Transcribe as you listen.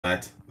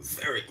tonight.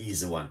 Very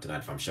easy one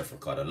tonight from Chef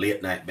Ricardo.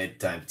 Late night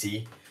bedtime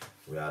tea.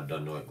 We all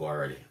done know it go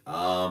already.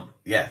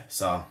 Yeah,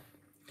 so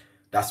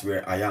that's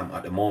where I am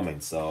at the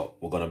moment. So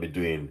we're gonna be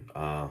doing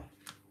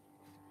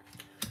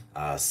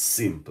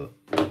simple.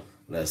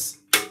 Let's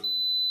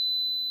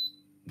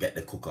get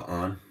the cooker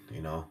on,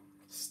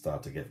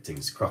 start to get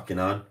things cracking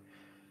on.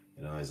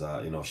 It's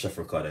a Chef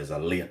Ricardo is a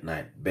late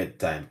night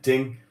bedtime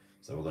thing.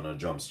 So we're gonna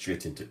jump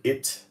straight into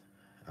it.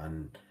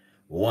 And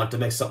we want to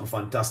make something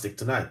fantastic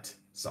tonight,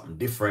 something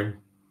different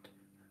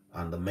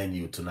on the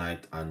menu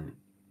tonight. And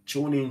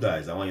tune in,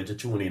 guys. I want you to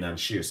tune in and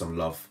share some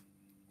love,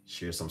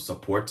 share some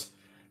support,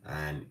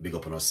 and big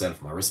up on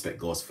yourself. My respect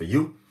goes for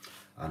you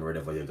and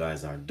whatever you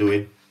guys are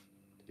doing.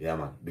 Yeah,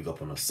 man, big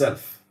up on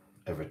yourself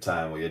every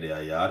time when you're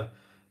there yard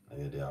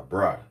and you're there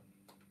abroad.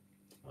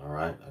 All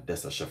right,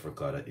 that's a Chef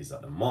Ricardo is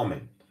at the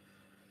moment.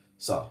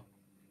 So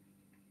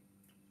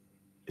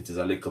it is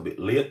a little bit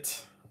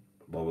late,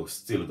 but we're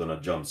still gonna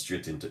jump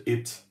straight into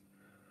it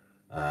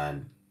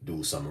and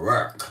do some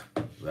work.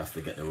 We have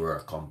to get the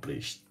work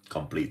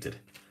completed.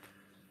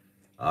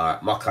 All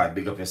right, Makai,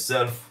 big up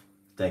yourself.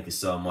 Thank you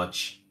so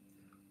much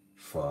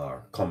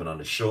for coming on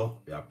the show.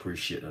 We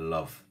appreciate the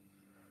love.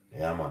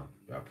 Yeah, man,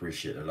 we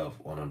appreciate the love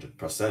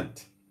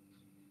 100%.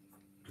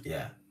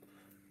 Yeah.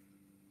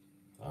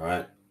 All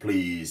right,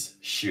 please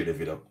share the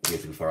video.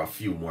 Waiting for a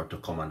few more to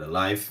come on the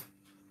live,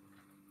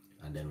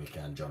 and then we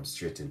can jump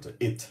straight into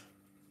it.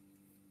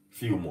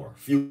 Few more.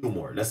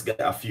 Let's get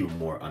a few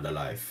more on the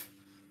live.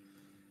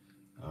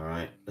 All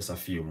right, just a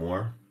few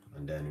more,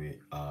 and then we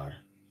are.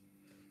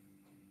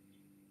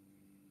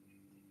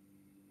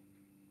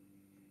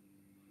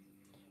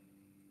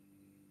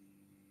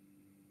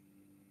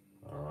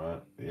 All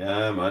right,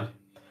 yeah, man.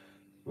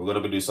 We're gonna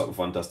be doing something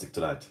fantastic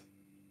tonight.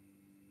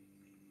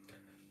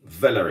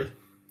 Valerie,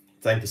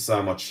 thank you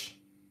so much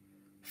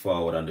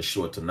for on the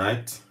show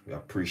tonight. We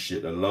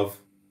appreciate the love.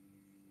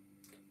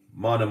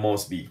 Mona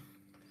Mosby,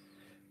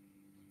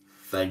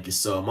 thank you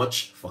so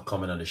much for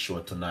coming on the show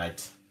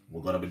tonight.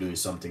 We're gonna be doing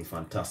something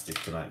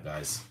fantastic tonight,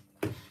 guys.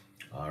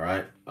 All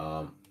right.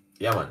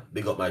 Yeah, man.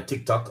 Big up my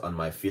TikTok and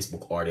my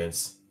Facebook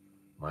audience.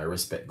 My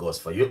respect goes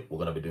for you. We're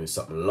gonna be doing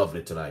something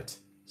lovely tonight,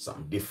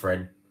 something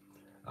different.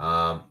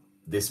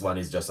 This one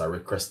is just a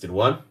requested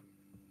one.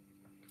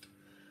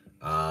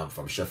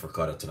 From Chef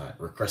Ricardo tonight.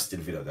 Requested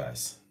video,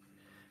 guys.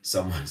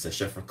 Someone said,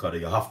 Chef Ricardo,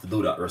 you have to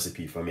do that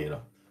recipe for me,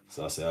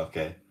 So I say,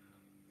 okay,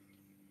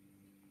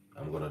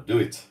 I'm gonna do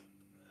it.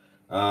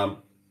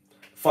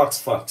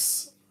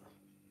 Fox.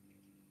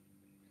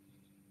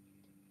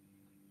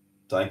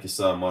 Thank you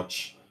so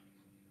much.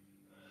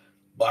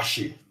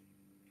 Bashi,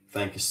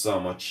 thank you so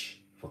much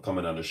for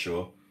coming on the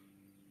show.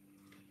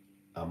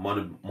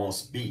 Money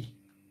must be.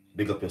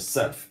 Big up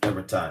yourself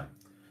every time.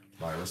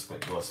 My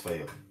respect goes for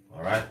you.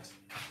 All right.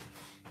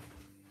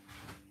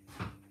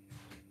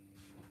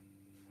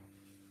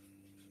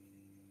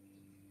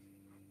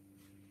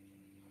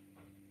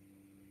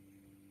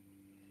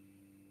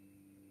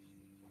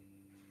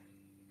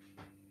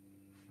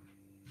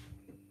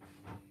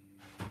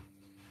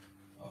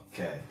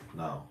 Okay,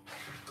 now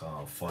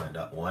can't find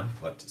that one,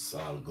 but it's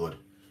all good.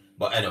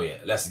 But anyway,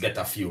 let's get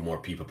a few more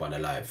people on the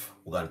live.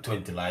 We got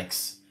 20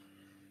 likes.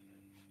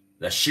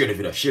 Let's share the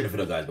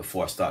video, guys,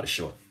 before I start the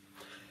show.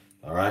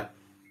 All right,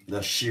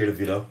 let's share the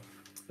video.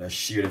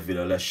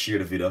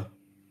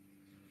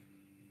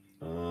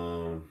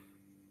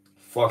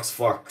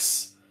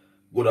 Fox,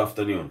 good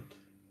afternoon.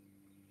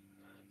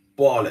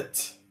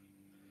 Paulette,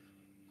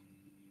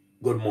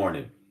 good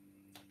morning.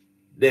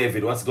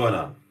 David, what's going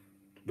on?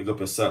 Big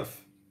up yourself.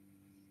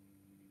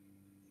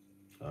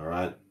 All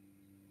right.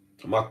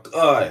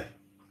 Makai.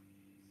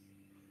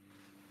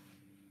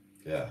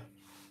 Yeah.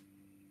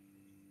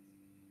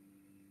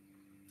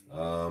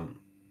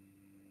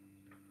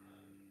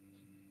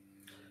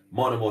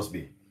 Mona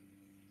Mosby,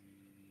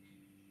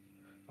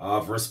 I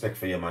have respect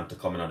for you, man, to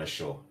coming on the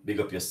show. Big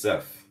up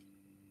yourself.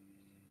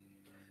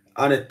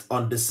 Annette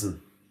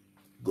Anderson,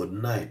 good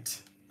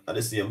night.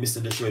 Honestly, you're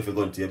missing the show. If you're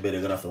going to your bed,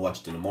 you're gonna have to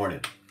watch it in the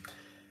morning.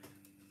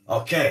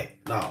 Okay,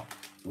 now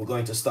we're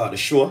going to start the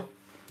show.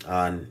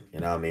 And you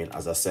know what I mean,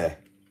 as I say,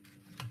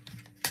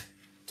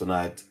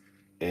 tonight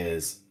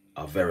is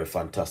a very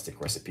fantastic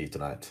recipe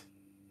tonight.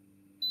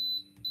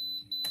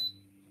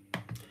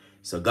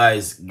 So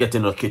guys, get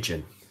in the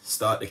kitchen,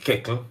 start the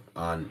kettle,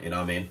 and you know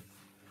what I mean.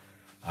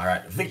 All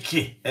right,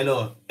 Vicky,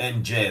 hello,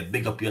 NJ,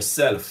 big up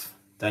yourself.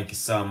 Thank you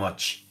so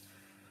much.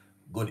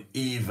 Good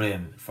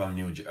evening from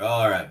New Jersey.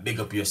 All right,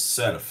 big up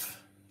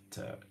yourself.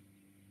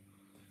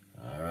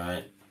 All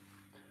right,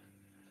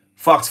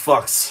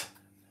 Fox,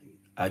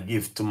 I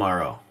give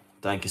tomorrow.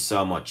 Thank you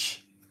so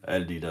much.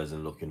 LD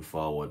doesn't looking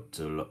forward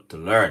to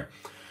learn.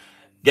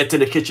 Get to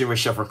the kitchen with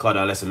Chef Ricardo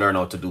and let's learn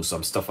how to do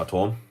some stuff at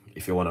home.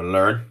 If you want to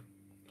learn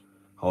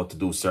how to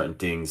do certain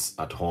things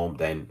at home,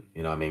 then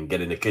you know what I mean,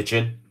 get in the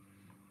kitchen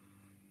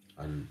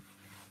and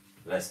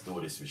let's do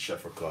this with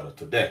Chef Ricardo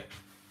today.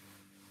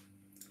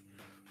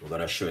 We're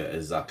gonna show you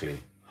exactly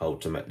how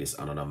to make this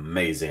on an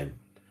amazing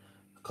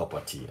cup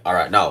of tea. All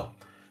right, now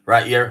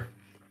right here.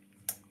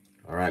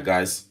 All right,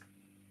 guys.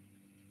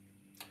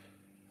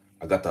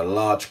 I got a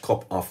large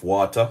cup of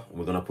water.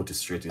 We're gonna put it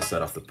straight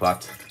inside of the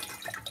pot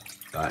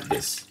like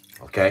this.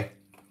 Okay,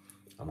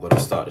 I'm gonna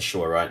start the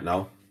show right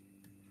now.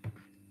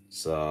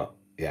 So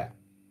yeah,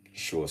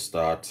 show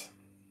start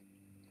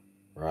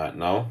right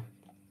now.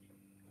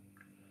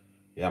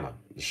 Yeah, man,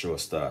 the show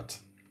start.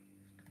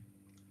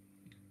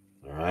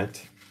 All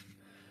right.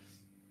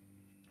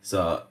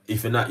 So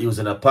if you're not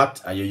using a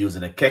pot and you're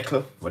using a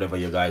kettle, whatever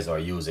you guys are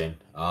using,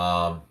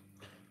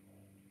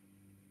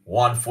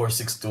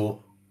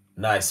 1462,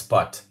 nice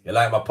pot. You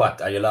like my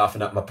pot? Are you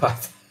laughing at my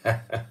pot?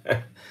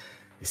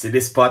 You see,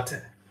 this pot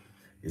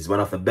is one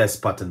of the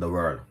best pot in the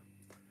world.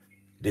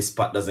 This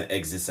pot doesn't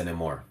exist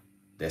anymore.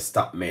 They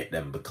stopped making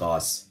them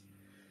because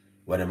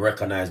when them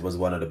recognized was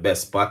one of the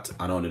best pot,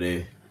 and only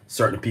the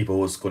certain people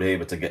who could be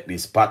able to get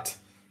this pot,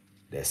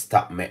 they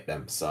stopped making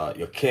them. So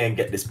you can't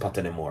get this pot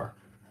anymore.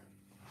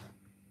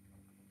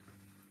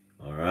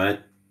 All right.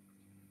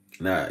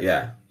 Now,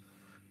 yeah.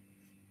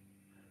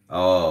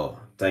 Oh,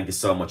 thank you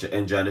so much. You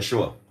enjoying the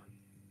show?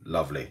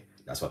 Lovely.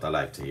 That's what I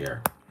like to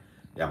hear.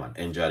 Yeah, man.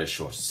 Enjoy the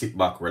show. Sit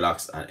back,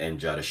 relax, and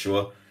enjoy the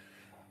show.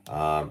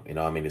 You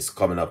know, I mean, it's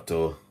coming up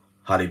to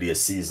holiday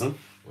season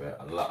where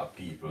a lot of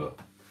people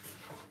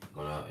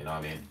gonna, you know what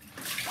I mean?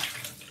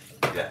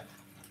 Yeah.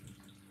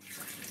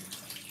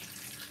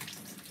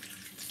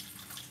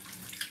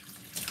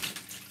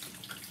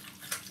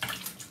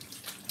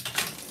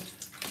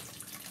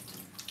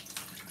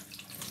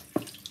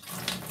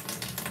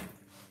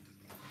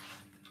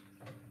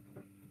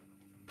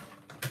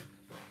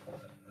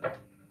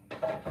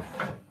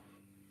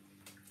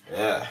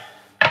 Yeah.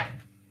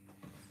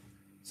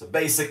 So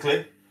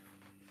basically,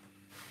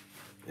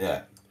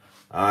 yeah,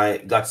 I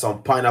got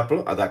some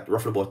pineapple. I got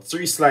roughly about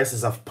 3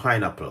 slices of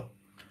pineapple.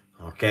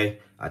 Okay,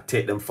 I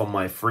take them from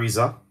my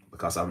freezer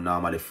because I'm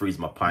normally freeze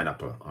my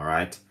pineapple. All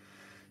right,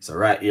 so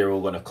right here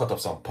we're gonna cut up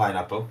some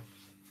pineapple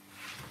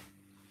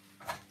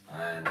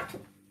and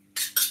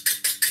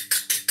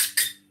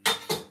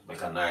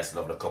make a nice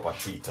lovely cup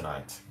of tea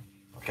tonight.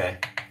 Okay.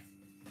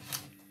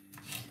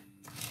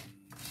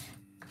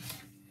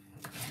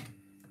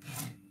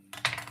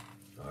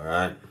 All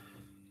right.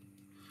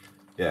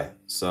 Yeah,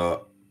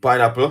 so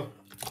pineapple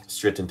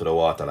straight into the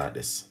water like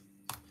this.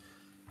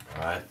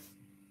 All right.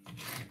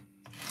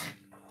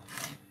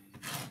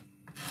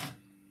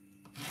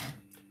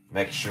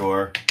 Make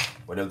sure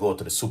when you go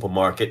to the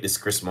supermarket this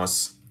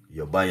Christmas,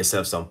 you buy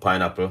yourself some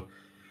pineapple.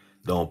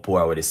 Don't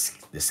pour away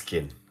the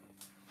skin.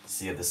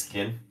 Save the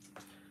skin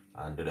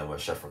and do them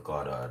what Chef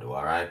Ricardo do.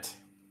 All right.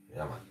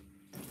 Yeah, man.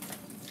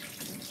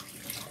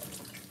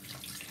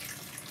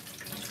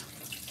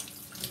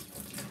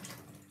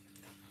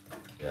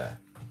 Yeah.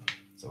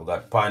 So we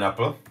got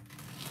pineapple.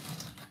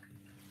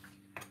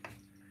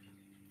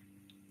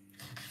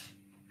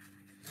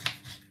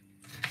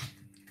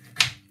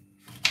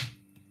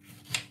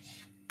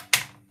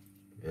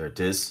 Here it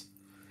is.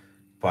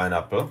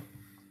 Pineapple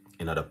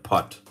in the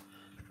pot.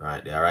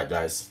 Right there. All right,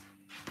 guys.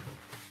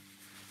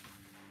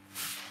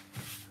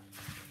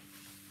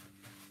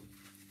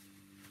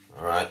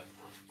 All right.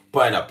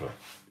 Pineapple.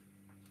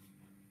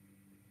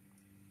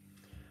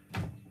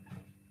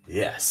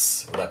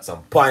 Yes. We got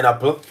some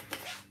pineapple.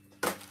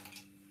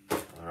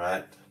 All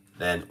right.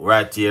 Then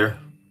right here,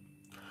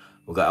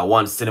 we got a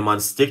 1 cinnamon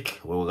stick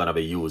where we're gonna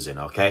be using.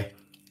 Okay.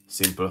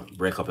 Simple.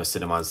 Break up a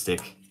cinnamon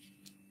stick.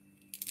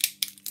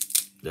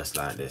 Just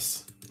like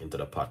this into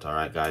the pot. All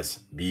right, guys.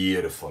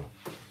 Beautiful.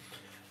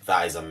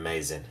 That is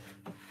amazing.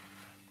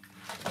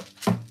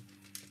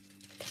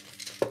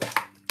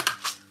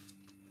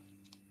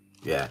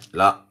 Yeah,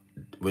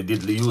 we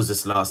did use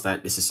this last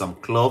night. This is some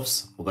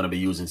cloves. We're gonna be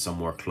using some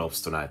more cloves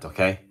tonight.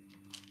 Okay.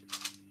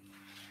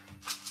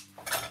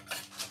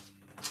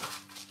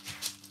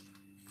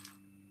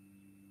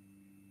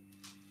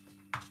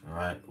 All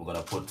right, we're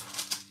gonna put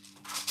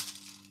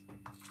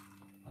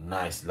a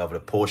nice lovely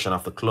portion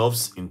of the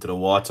cloves into the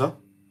water.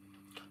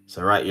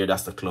 So right here,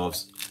 that's the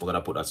cloves. We're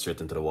gonna put that straight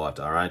into the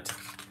water. All right,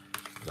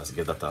 let's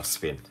give that a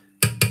spin.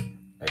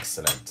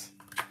 Excellent.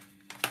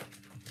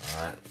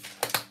 All right,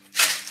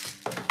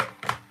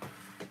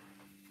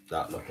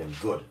 that looking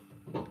good.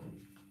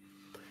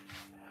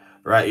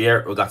 Right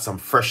here, we got some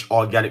fresh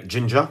organic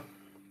ginger.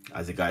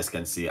 As you guys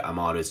can see, I'm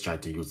always trying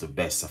to use the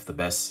best of the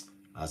best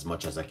as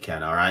much as I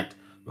can. All right,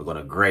 we're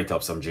gonna grate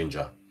up some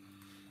ginger.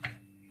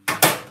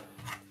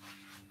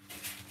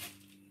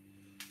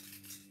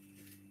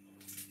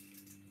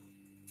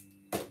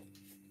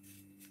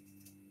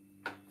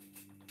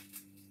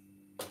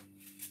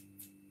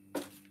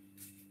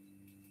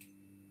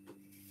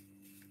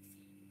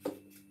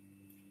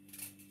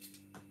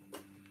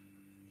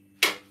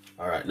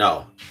 All right,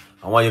 now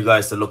I want you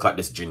guys to look at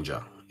this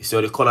ginger. You see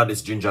how the color of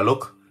this ginger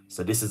look?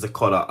 So this is the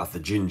color of the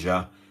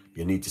ginger.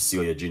 You need to see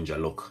how your ginger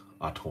look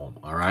at home.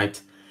 All right.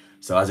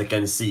 So as you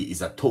can see, it's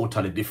a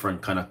totally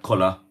different kind of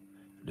color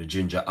the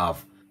ginger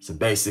have. So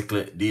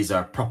basically, these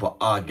are proper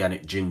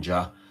organic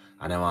ginger,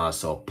 and they're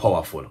also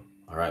powerful.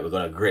 All right, we're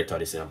gonna grate all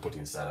this and put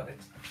inside of it.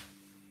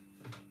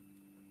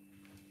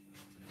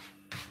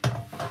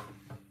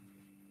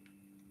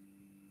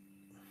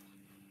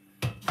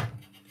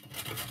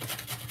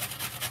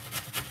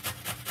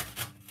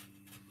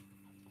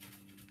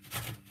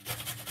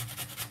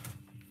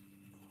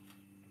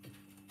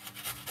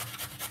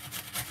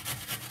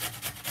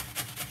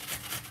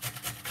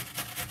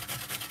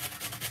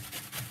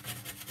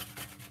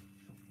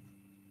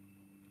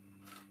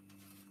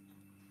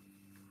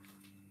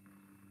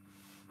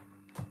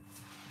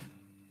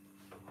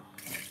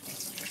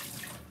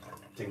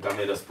 think I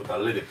may just put a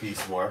little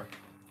piece more.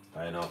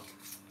 I know.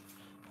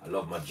 I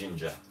love my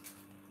ginger.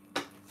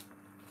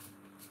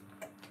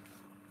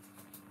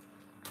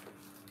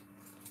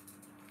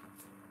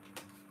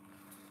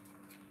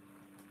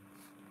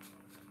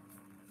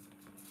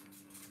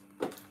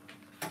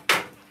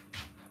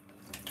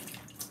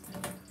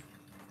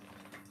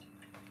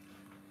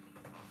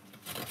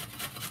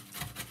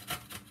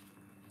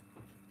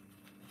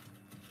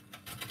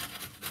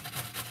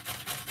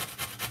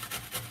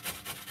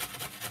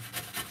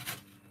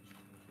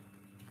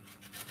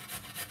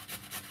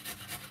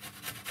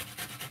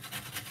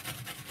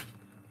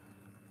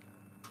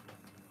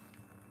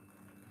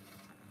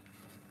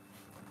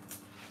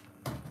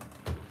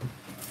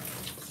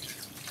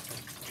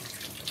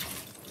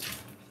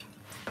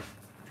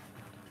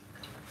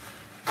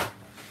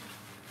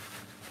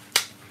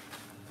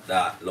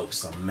 That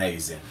looks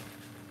amazing,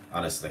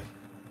 honestly.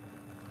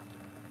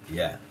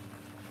 Yeah,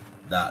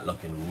 that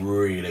looking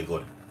really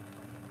good,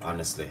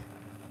 honestly.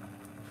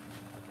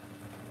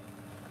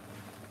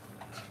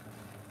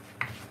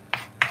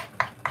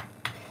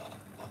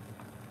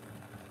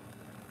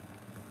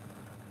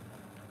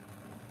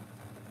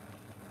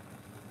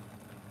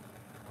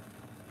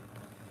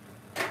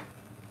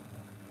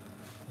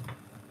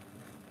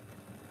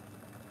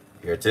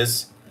 Here it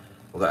is.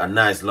 We got a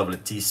nice lovely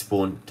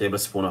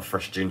tablespoon of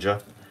fresh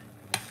ginger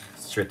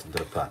straight into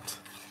the pot.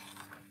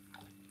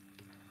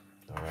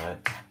 All right.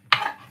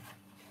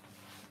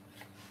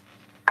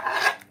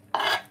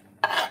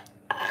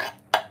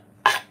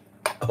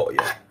 Oh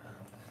yeah.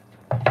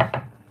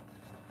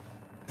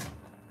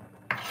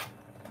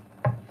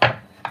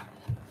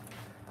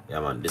 Yeah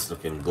man, this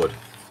looking good.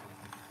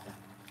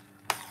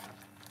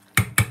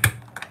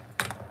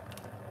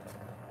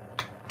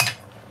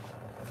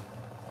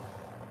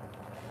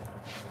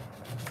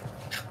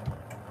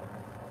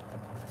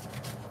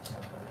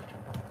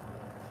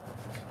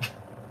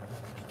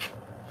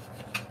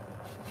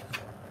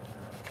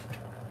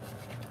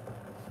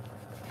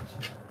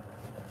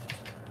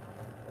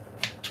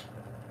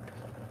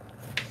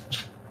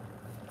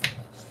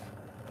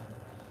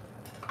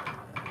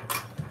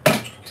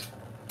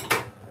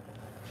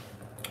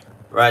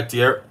 Right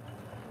here,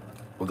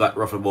 we got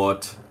roughly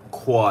about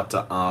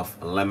quarter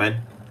of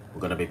lemon.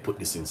 We're gonna be put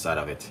this inside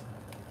of it.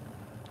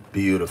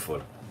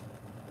 Beautiful.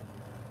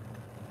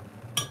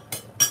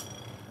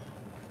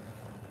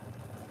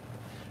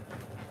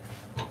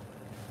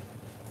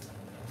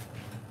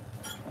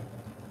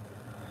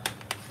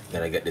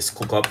 Gonna get this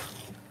cook up.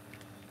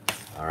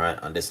 All right,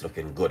 and this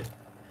looking good.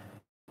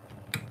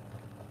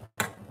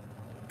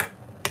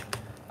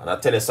 And I'll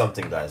tell you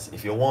something, guys.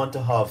 If you want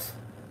to have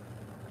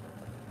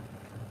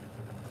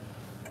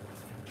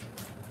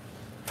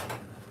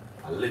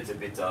a little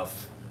bit of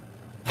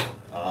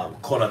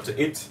color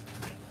to it,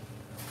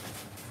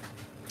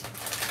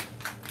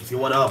 if you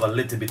want to have a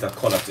little bit of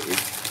color to it,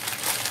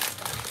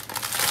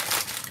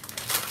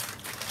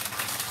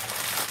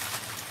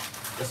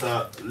 just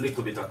a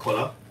little bit of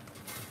color.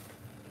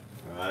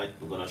 All right,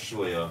 we're gonna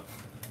show you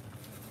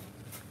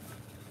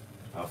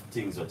of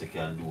things that you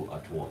can do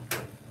at home.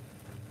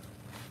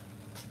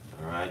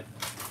 All right.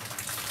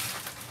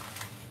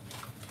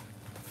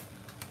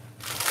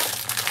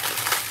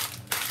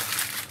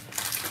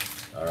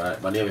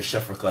 Alright, my name is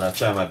Chef Ricardo. I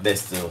try my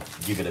best to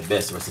give you the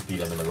best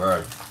recipe in the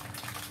world.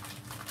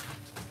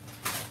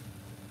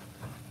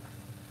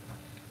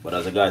 But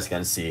as you guys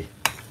can see,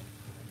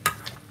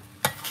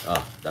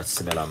 that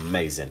smells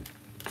amazing.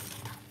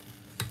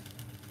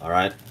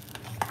 Alright.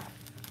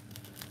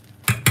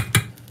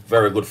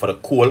 Very good for the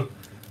cold,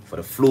 for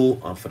the flu,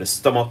 and for the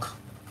stomach.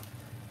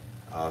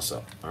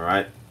 Also,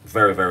 alright.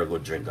 Very, very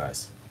good drink,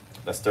 guys.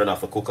 Let's turn off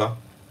the cooker.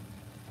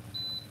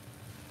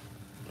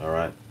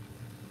 Alright.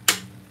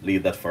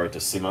 Leave that for it to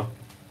simmer.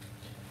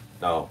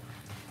 Now,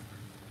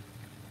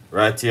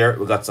 right here,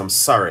 we got some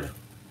sorrel.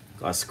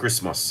 It's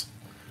Christmas.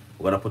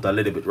 We're gonna put a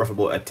little bit, roughly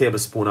about a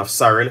tablespoon of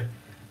sorrel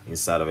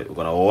inside of it. We're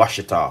gonna wash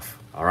it off.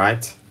 All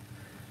right.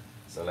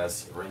 So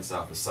let's rinse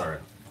off the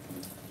sorrel.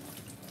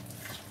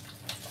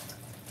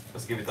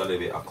 Let's give it a little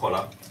bit of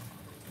color.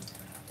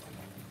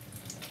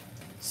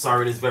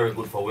 Sorrel is very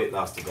good for weight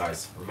loss, you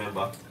guys.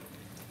 Remember.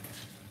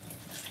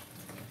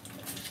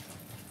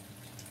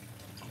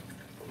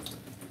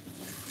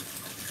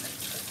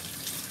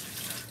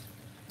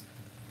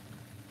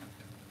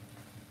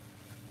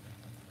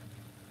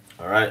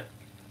 All right,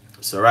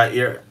 so right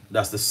here,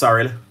 that's the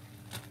sorrel.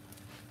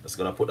 Just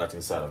gonna put that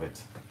inside of it.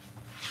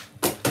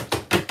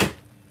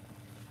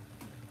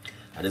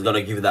 And it's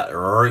gonna give you that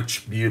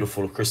rich,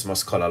 beautiful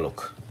Christmas color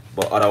look.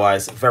 But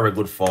otherwise, very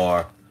good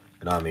for,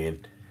 you know what I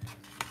mean,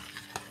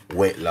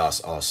 weight loss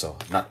also.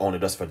 Not only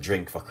just for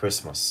drink for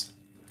Christmas.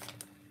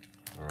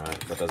 All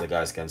right, but as you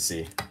guys can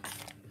see.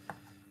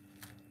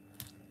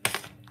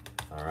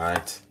 All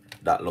right,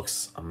 that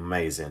looks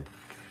amazing.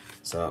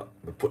 So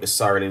we put the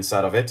sorrel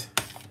inside of it.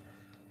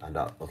 And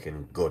that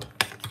looking good.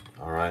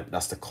 All right,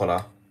 that's the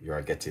color you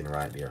are getting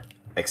right there.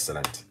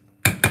 Excellent.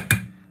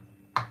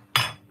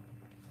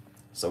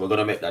 So we're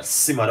gonna make that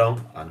simmer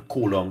down and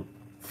cool down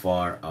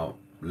for a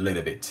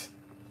little bit.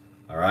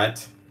 All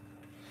right.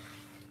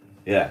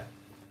 Yeah.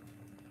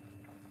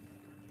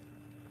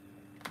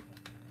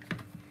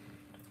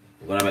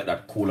 We're gonna make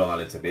that cool on a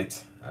little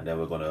bit, and then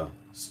we're gonna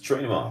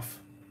strain him off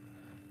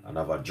and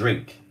have a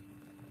drink.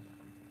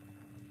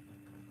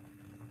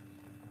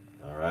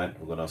 All right,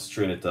 we're gonna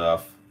strain it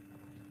off,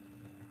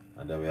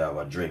 and then we have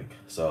a drink.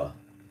 So,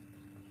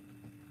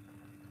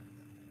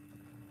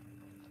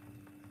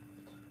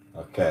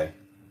 okay,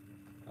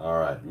 all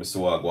right, Mr.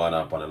 What going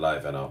on the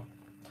live now?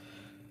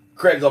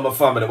 Craig on my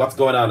family, what's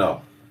going on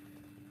now?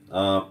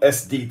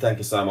 SD, thank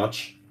you so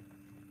much.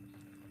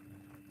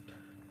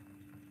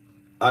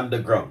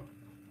 Underground.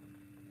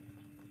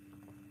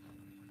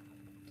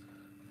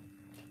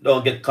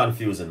 Don't get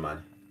confusing,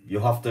 man. You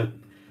have to,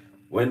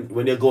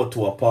 when you go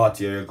to a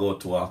party or you go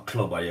to a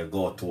club or you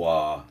go to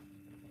a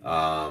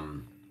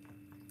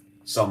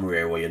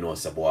somewhere where you know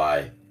say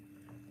boy,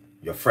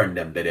 your friend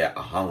them there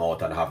hang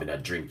out and having a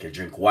drink. You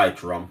drink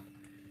white rum,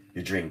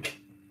 you're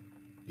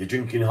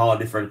drinking all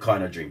different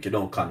kind of drink. You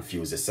don't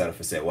confuse yourself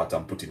and say what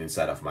I'm putting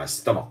inside of my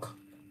stomach.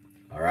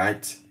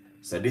 Alright?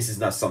 So this is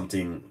not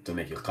something to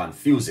make you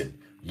confusing.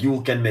 You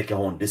can make your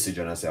own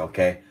decision and say,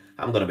 okay,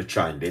 I'm gonna be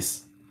trying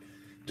this.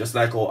 Just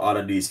like all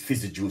of these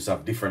fizzy juice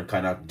have different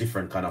kind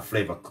of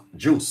flavor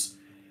juice,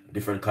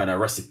 different kind of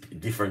recipe,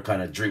 different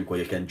kind of drink where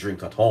you can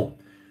drink at home.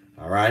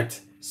 All right,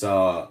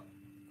 so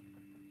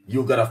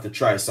you're gonna have to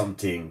try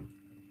something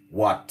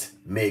what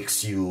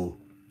makes you,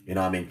 you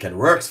know what I mean, can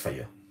works for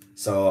you.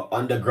 So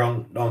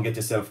underground, don't get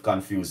yourself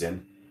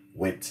confusing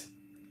with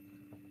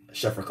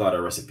Chef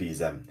Ricardo recipes.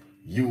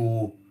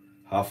 You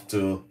have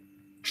to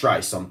try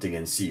something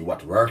and see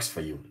what works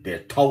for you. There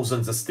are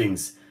thousands of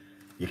things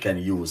you can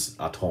use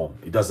at home.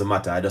 It doesn't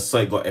matter. I just saw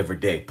it go every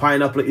day.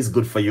 Pineapple is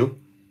good for you.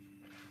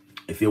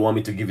 If you want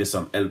me to give you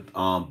some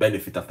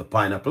benefit of the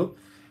pineapple,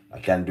 I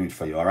can do it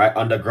for you. All right,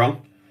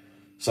 underground.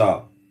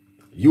 So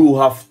you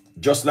have,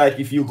 just like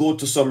if you go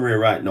to somewhere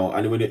right now,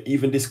 and when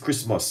even this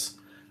Christmas,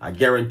 I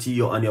guarantee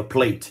you on your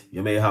plate,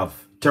 you may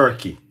have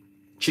turkey,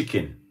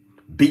 chicken,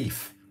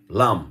 beef,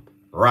 lamb,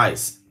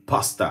 rice,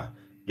 pasta.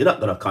 You're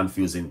not gonna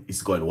confuse it.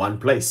 It's going one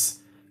place,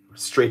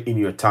 straight in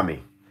your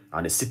tummy.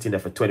 And it's sitting there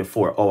for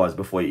 24 hours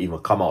before you even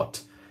come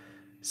out.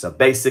 So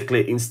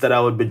basically, instead I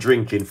would be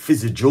drinking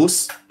fizzy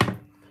juice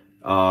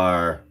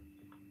or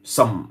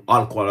some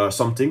alcohol or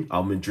something,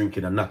 I'll be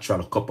drinking a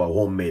natural cup of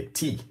homemade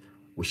tea,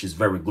 which is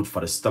very good for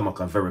the stomach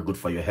and very good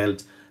for your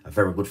health and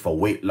very good for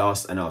weight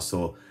loss, and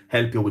also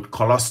help you with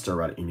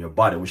cholesterol in your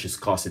body, which is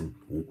causing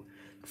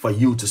for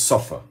you to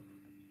suffer.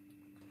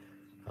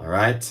 All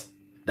right,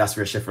 that's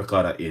where Chef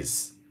Ricardo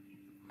is.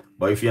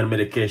 But if you're on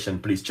medication,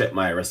 please check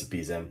my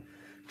recipes and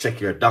check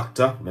your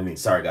doctor.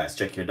 Sorry guys,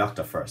 check your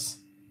doctor first.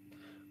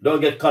 Don't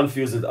get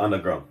confused with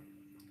underground.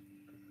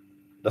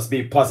 Just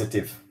be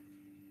positive.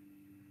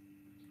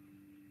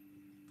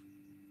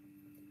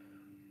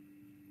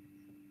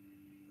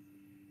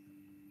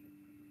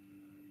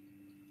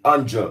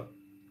 Andrew,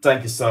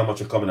 thank you so much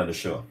for coming on the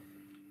show.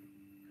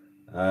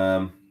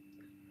 Danet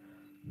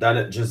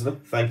Gisler,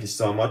 thank you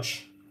so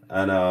much.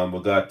 And we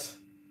got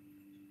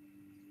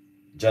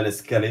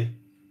Janice Kelly.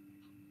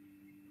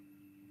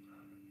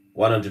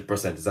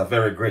 100%. It's a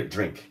very great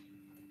drink.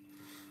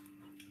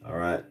 All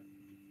right.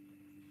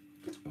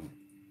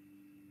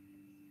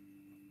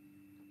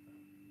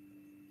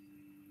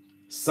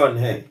 Sun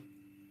Hay.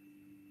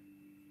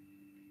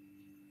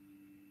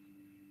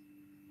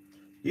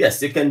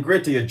 Yes, you can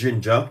grate your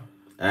ginger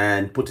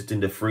and put it in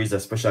the freezer,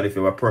 especially if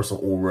you're a person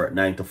who work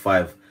 9 to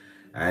 5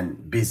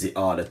 and busy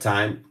all the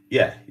time.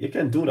 Yeah, you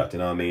can do that, you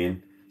know what I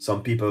mean?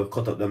 Some people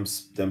cut up them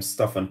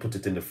stuff and put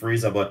it in the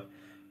freezer, but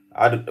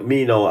I'm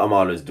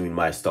always doing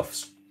my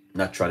stuff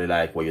naturally,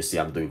 like what you see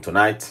I'm doing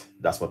tonight.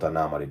 That's what I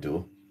normally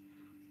do.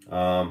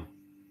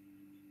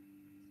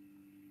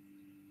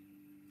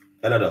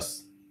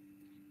 Elados.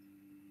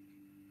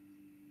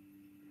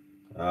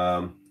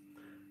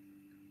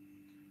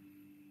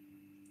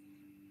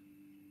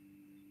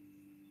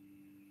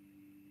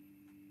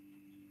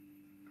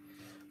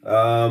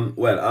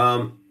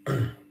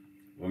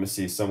 Let me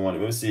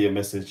see a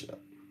message.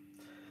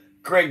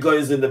 Craig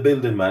is in the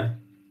building, man.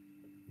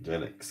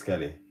 Jelix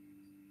Kelly.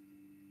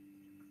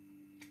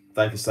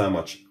 Thank you so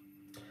much.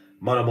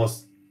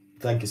 Monamos,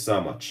 thank you so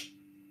much.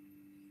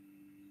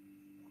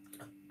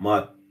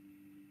 Matt.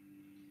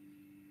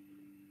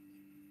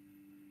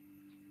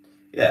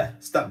 Yeah,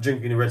 stop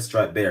drinking the Red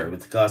Stripe Beer,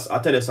 because I'll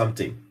tell you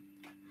something.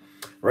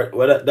 Right,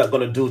 what that's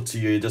gonna do to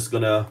you, you're just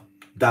gonna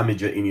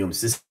damage your immune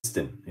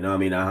system. You know what I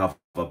mean? I have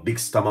a big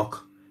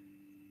stomach.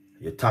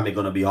 Your tummy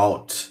gonna be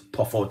out,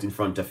 puff out in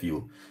front of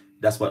you.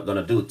 That's what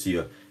gonna do to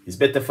you. It's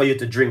better for you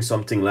to drink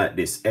something like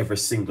this every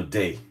single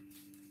day.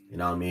 You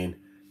know what I mean?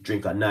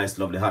 Drink a nice,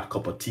 lovely hot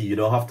cup of tea. You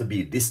don't have to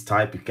be this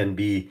type. It can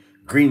be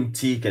green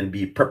tea, it can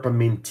be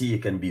peppermint tea,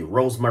 it can be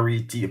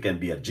rosemary tea, it can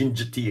be a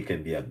ginger tea, it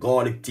can be a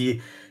garlic tea,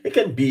 it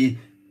can be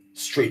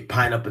straight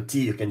pineapple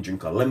tea, you can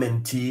drink a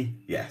lemon tea.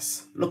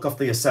 Yes, look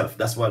after yourself.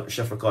 That's what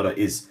Chef Ricardo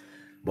is.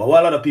 But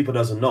what a lot of people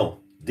doesn't know,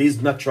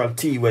 these natural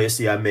tea where you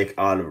see I make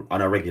on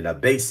a regular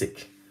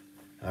basic,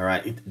 all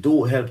right, it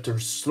do help to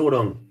slow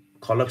down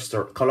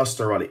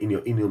cholesterol in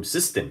your immune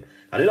system.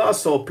 And it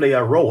also play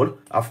a role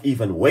of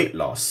even weight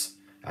loss,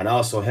 and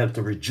also help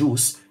to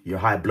reduce your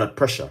high blood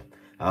pressure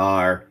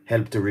or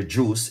help to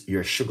reduce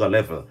your sugar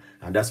level.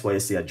 And that's why you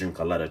see I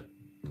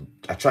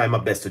try my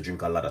best to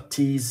drink a lot of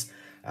teas,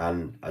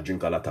 and I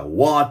drink a lot of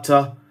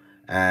water,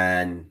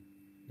 and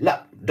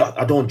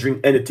I don't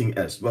drink anything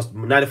else. But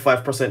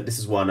 95%, this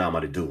is what I'm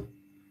going to do.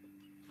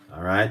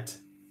 All right.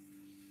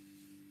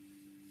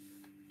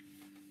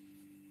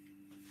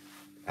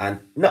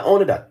 And not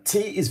only that,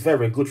 tea is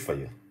very good for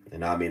you. You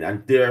know what I mean?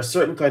 And there are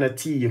certain kind of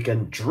tea you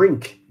can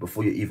drink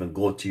before you even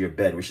go to your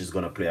bed, which is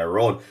going to play a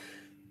role.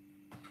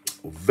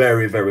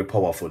 Very, very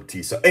powerful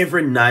tea. So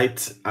every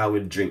night I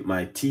will drink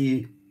my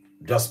tea,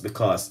 just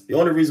because the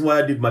only reason why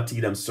I did my tea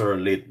them so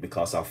late,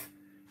 because of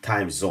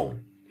time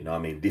zone. You know what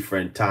I mean?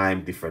 Different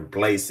time, different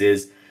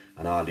places,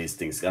 and all these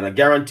things. And I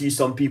guarantee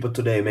some people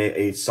today may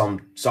eat some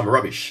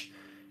rubbish.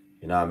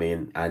 You know what I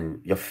mean?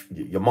 And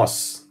you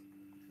must.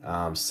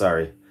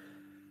 Sorry.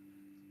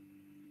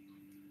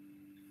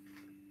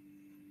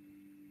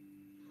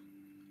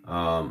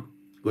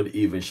 Good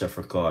evening, Chef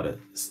Ricardo.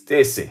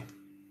 Stacy.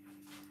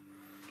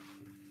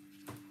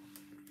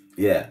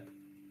 Yeah.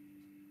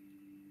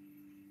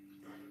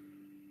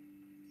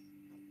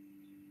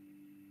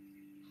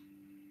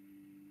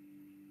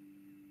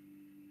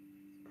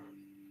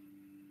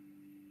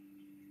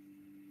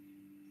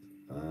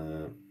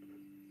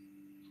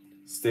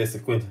 Stacy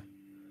Quint,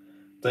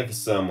 thank you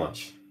so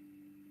much.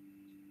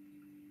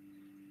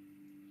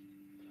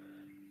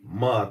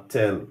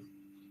 Martel,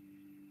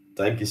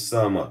 thank you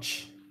so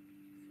much.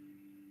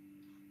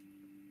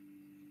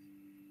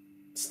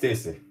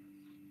 Stacy.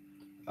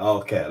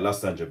 Okay,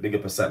 Los Angeles, big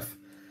up yourself.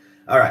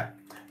 All right.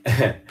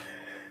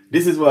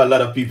 This is what a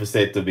lot of people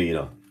say to me, you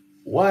know,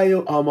 why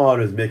I'm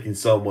always making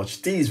so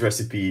much teas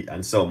recipe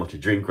and so much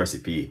drink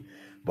recipe.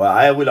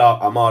 But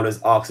I'm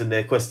always asking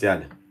the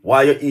question,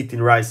 why you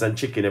eating rice and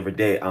chicken every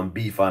day, and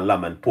beef and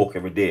lamb and pork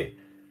every day?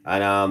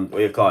 And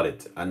what you call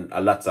it? And a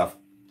lot of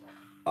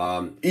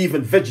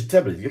even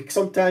vegetables.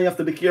 Sometimes you have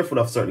to be careful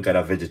of certain kind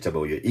of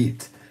vegetable you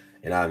eat.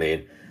 You know what I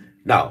mean?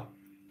 Now,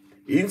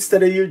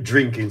 instead of you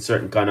drinking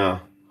certain kind of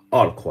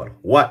alcohol,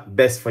 what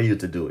best for you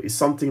to do is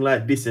something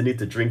like this. You need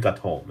to drink at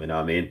home. You know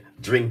what I mean?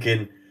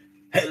 Drinking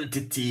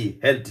healthy tea,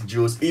 healthy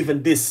juice.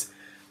 Even this,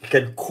 you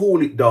can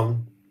cool it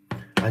down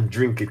and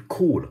drink it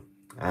cool.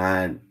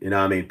 And you know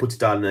what I mean? Put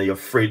it on in your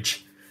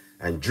fridge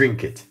and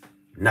drink it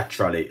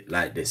naturally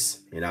like this.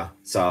 You know?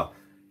 So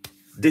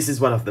this is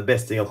one of the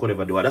best things I could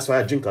ever do. And that's why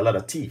I drink a lot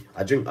of tea.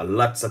 I drink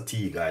lots of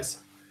tea, guys.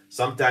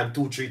 Sometimes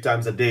 2-3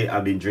 times a day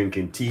I've been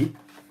drinking tea.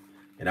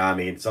 You know what I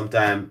mean?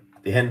 Sometimes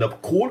they end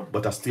up cool,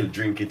 but I still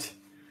drink it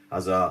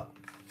as a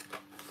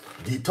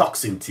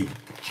detoxing tea.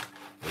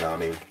 You know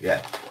what I mean?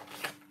 Yeah.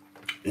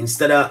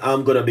 Instead of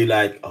I'm going to be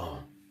like, oh,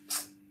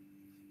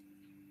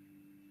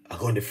 I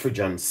go in the fridge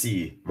and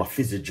see my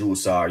fizzy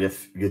juice, or you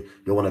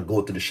want to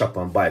go to the shop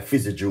and buy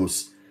fizzy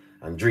juice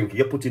and drink.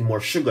 You're putting more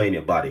sugar in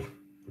your body.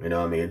 You know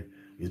what I mean?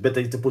 It's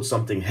better to put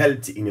something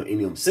healthy in your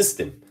immune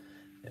system.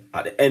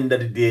 At the end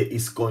of the day,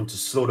 it's going to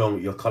slow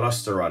down your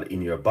cholesterol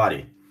in your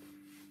body.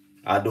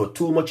 Although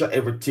too much of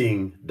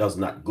everything does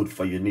not good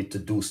for you. You need to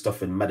do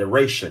stuff in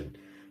moderation.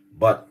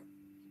 But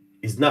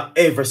it's not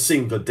every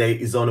single day.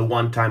 It's only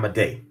one time a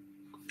day.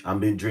 I've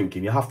been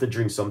drinking. You have to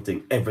drink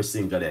something every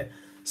single day.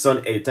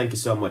 Son A, thank you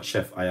so much,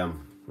 Chef. I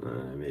am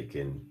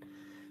making.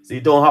 So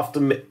you don't have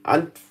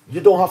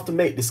to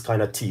make this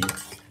kind of tea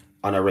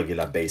on a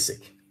regular basis.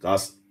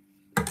 Because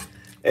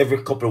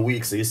every couple of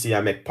weeks, you see,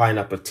 I make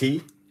pineapple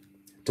tea.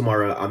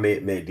 Tomorrow, I may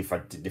make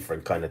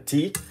different kind of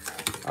tea.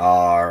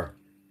 Or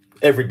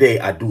every day,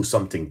 I do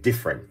something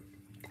different.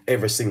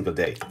 Every single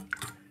day.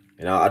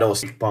 You know, I don't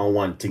stick on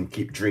one thing,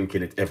 keep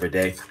drinking it every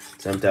day.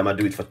 Sometimes I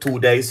do it for 2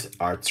 days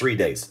or 3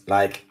 days.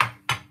 Like,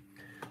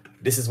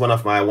 this is one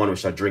of my one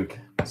which I drink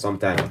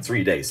sometimes for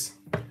 3 days.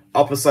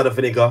 Apple cider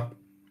vinegar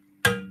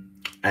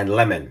and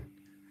lemon.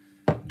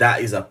 That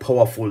is a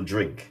powerful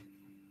drink.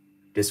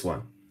 This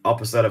one.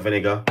 Apple cider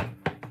vinegar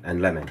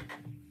and lemon.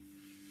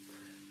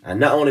 And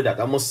not only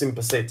that, I must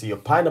simply say to you,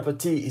 pineapple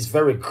tea is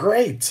very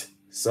great.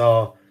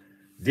 So,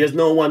 there's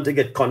no one to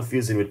get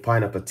confusing with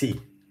pineapple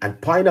tea. And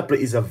pineapple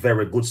is a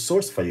very good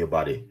source for your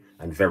body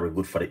and very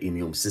good for the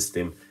immune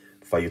system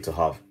for you to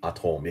have at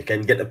home. You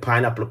can get the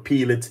pineapple,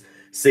 peel it,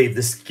 save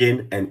the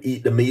skin, and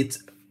eat the meat,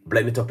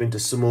 blend it up into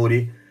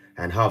smoothie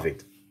and have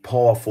it.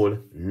 Powerful,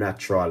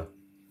 natural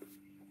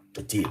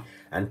tea.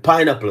 And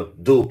pineapple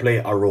do play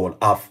a role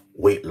of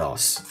weight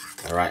loss.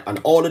 All right. And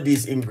all of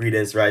these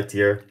ingredients right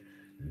here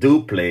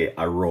do play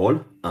a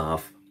role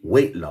of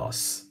weight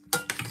loss.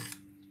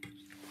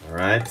 All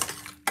right.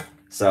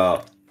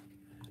 So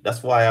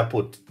that's why I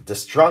put the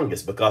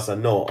strongest, because I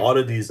know all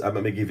of these. I'm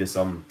going to give you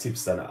some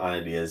tips and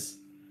ideas.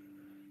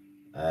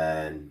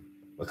 And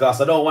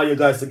because I don't want you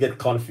guys to get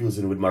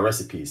confusing with my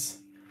recipes.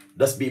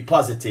 Just be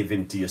positive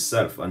into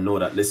yourself and know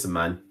that, listen,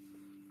 man,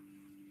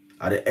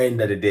 at the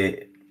end of the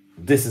day,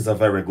 this is a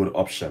very good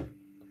option.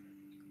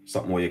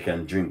 Something where you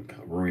can drink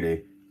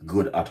really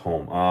good at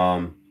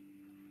home.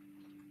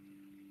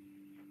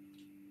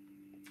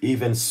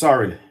 even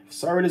sorrel.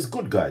 Sorrel is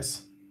good,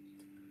 guys.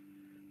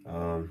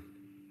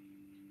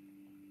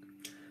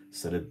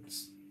 So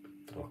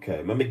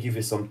okay, let me give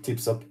you some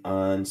tips up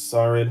on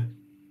sorrel.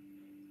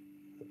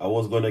 I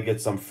was gonna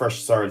get some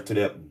fresh sorrel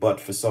today,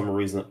 but for some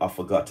reason I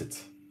forgot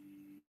it.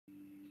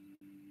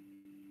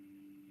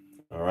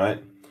 All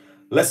right,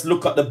 let's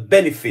look at the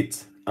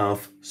benefit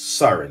of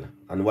sorrel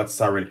and what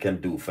sorrel can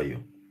do for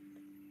you.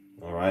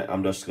 All right,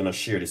 I'm just gonna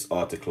share this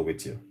article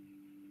with you.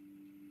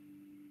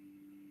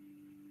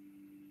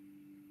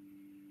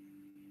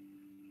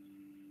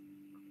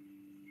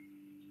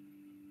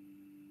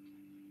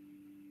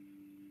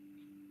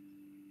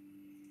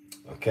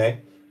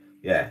 Okay,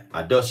 yeah,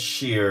 I just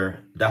share.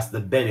 That's the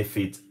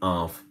benefit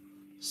of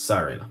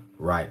sorrel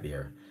right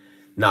there.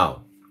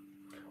 Now,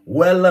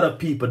 well, a lot of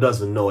people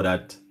doesn't know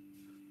that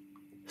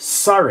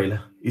sorrel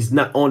is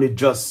not only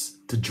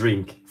just to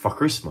drink for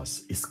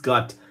Christmas. It's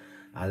got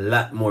a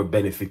lot more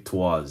benefit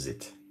towards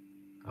it.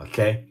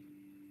 Okay,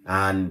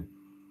 and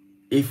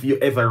if you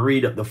ever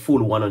read up the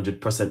full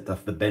 100%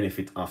 of the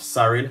benefit of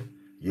sorrel,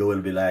 you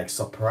will be like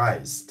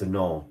surprised to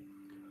know,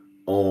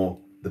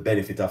 oh, the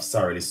benefit of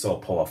sorrel is so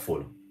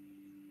powerful.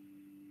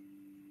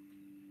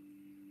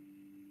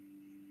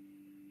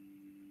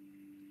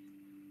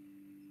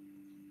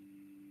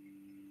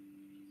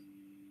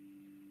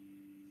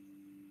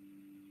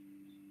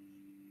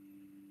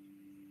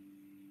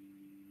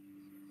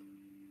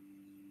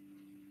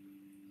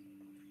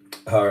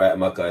 All right,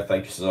 Makai,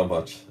 thank you so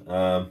much.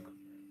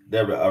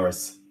 Deborah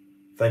Aris,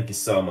 thank you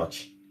so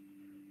much.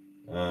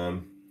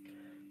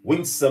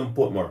 Winsome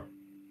Portmore.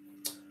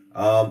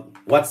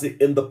 What's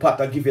in the pot?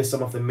 I'll give you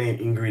some of the main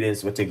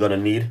ingredients what you're gonna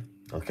need.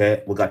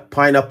 Okay, we got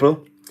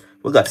pineapple,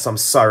 we got some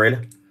sorrel,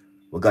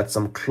 we got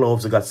some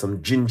cloves, we got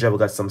some ginger, we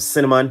got some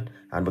cinnamon,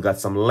 and we got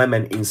some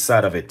lemon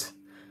inside of it.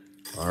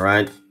 All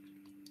right,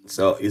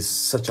 so it's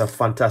such a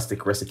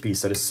fantastic recipe.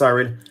 So the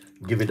sorrel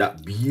give it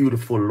that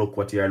beautiful look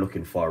what you're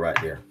looking for right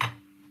there.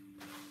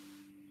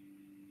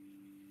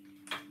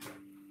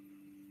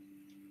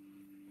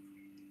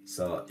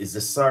 So is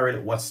the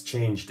sorrel what's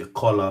changed the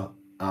color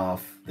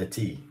of the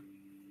tea.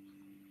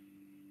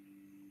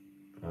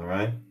 All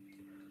right.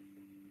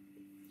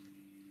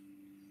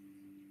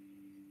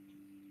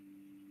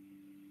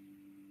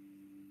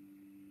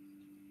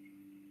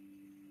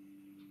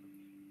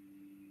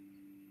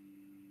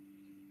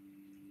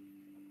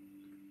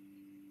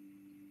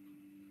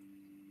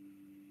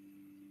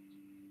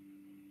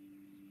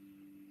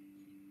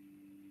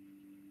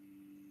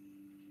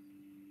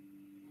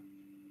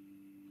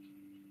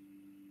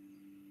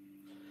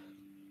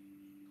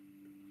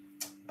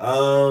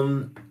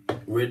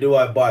 Where do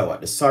I buy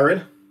what? The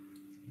sorrel?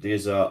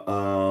 There's a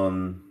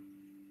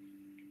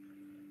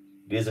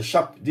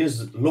shop,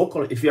 there's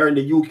local, if you're in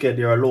the UK,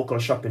 there are local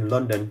shop in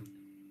London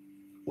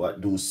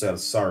what do sell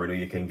sorrel,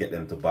 you can get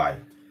them to buy.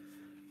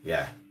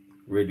 Yeah,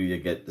 where do you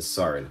get the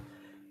sorrel?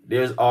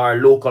 There's our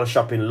local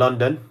shop in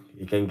London,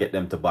 you can get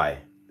them to buy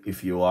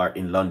if you are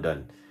in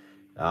London.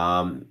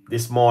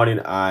 This morning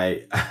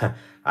I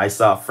I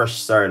saw fresh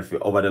sorrel for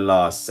over the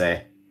last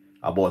say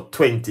about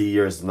 20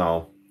 years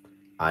now,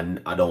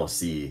 and I don't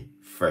see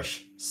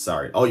fresh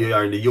sorrel. Oh, you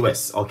are in the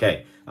US,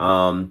 okay.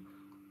 I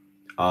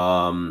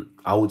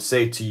would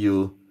say to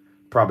you,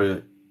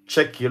 probably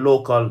check your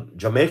local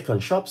Jamaican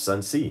shops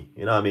and see,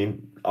 you know what I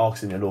mean?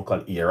 Ask in your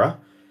local area.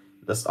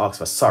 Let's ask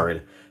for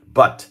sorrel.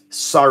 But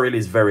sorrel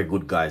is very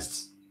good,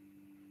 guys.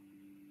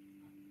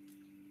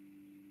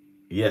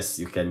 Yes,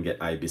 you can get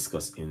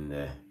hibiscus in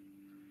the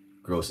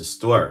grocery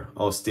store.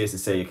 Oh, Stacy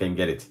say you can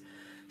get it.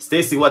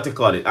 Stacy, what you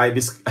call it?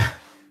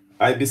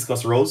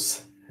 Hibiscus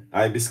rose?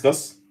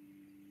 Hibiscus?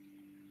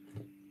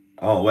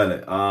 Oh,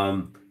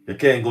 well, you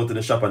can't go to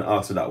the shop and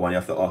ask for that one. You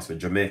have to ask for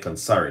Jamaican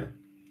sorrel.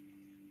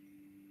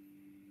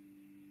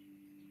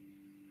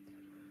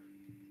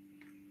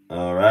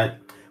 All right.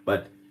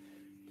 But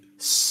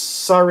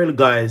sorrel,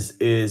 guys,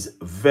 is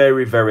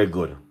very, very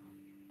good.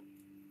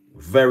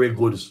 Very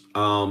good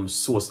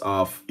source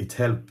of, it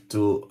helps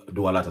to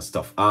do a lot of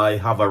stuff. I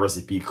have a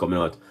recipe coming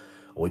out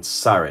with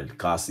sorrel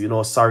because, you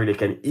know, sorrel, you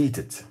can eat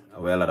it.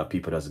 Well, a lot of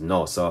people doesn't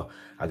know. So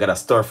I got a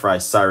stir-fry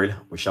sorrel,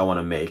 which I want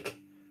to make.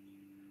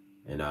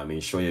 And I mean,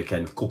 show you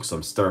can cook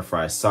some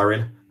stir-fry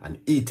sorrel and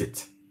eat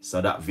it.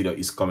 So that video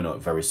is coming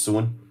out very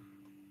soon.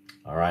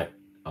 All right.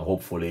 And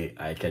hopefully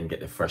I can get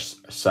the fresh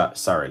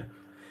sorrel.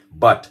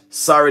 But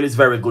sorrel is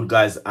very good,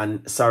 guys.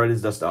 And sorrel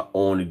is just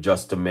only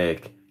just to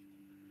make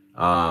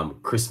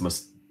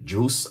Christmas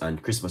juice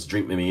and Christmas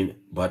drink, I mean.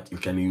 But you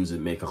can use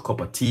it, make a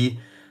cup of tea.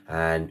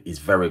 And it's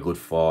very good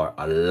for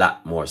a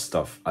lot more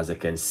stuff. As you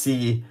can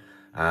see,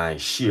 I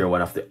share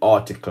one of the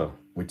article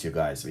with you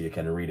guys, where you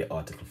can read the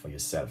article for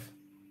yourself.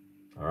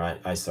 All right,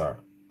 I saw.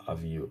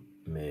 Have you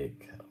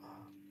make?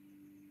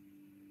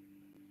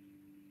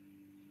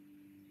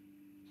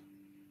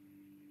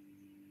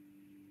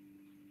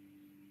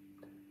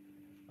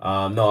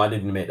 No, I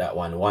didn't make that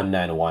one.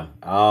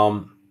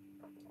 191.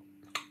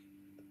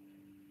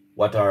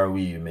 What are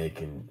we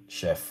making,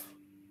 chef?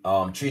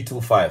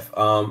 325.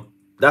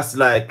 That's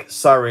like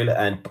sorrel,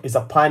 and it's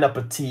a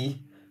pineapple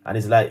tea and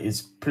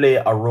it's play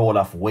a role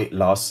of weight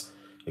loss.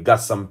 You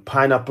got some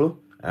pineapple,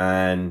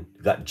 and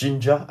you got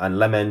ginger and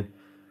lemon,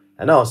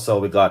 and also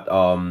we got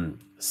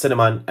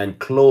cinnamon and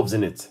cloves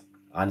in it,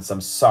 and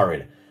some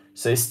sorrel.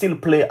 So it still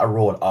play a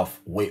role of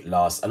weight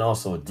loss and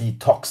also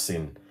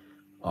detoxing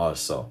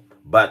also.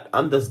 But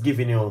I'm just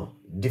giving you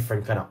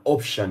different kind of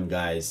option,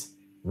 guys,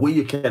 where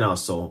you can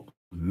also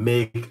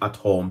make at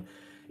home.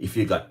 If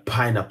you got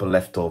pineapple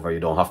left over, you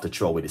don't have to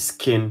throw away the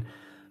skin.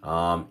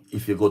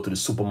 If you go to the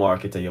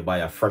supermarket and you buy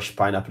a fresh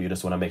pineapple, you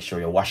just want to make sure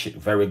you wash it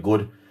very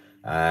good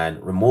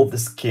and remove the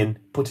skin,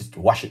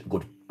 wash it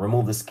good,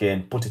 remove the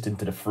skin, put it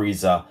into the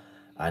freezer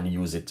and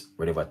use it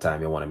whatever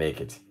time you want to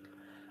make it.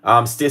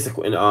 Stacy,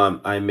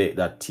 I made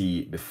that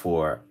tea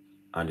before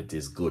and it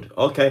is good.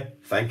 Okay,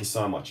 thank you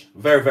so much.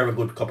 Very, very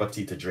good cup of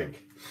tea to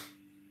drink.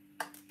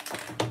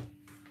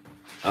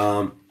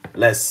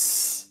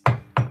 Let's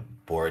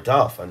pour it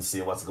off and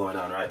see what's going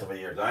on right over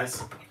here,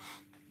 guys.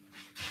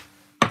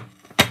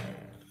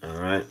 All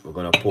right, we're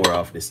gonna pour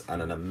off this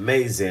on an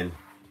amazing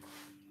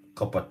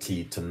cup of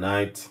tea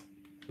tonight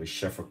with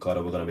Chef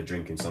Ricardo. We're gonna be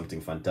drinking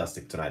something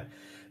fantastic tonight.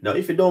 Now,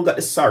 if you don't got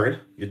the sorrel,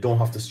 you don't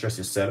have to stress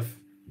yourself.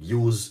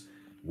 Use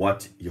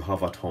what you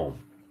have at home,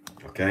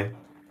 okay?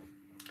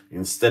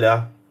 Instead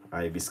of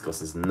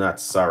hibiscus is not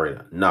sorrel.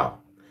 Now,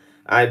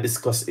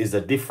 hibiscus is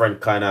a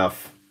different kind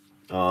of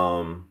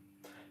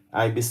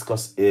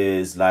hibiscus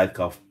is like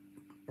a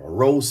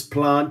rose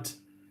plant,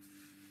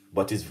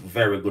 but it's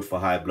very good for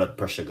high blood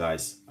pressure,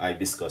 guys.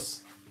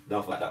 Hibiscus,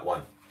 don't forget that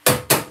one.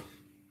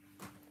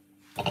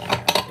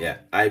 Yeah,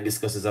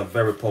 hibiscus is a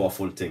very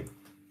powerful thing.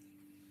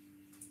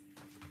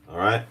 All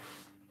right.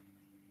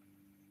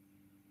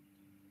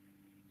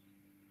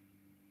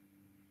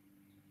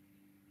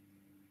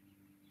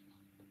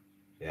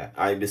 Yeah,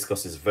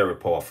 hibiscus is very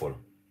powerful.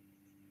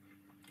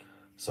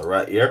 So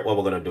right here, what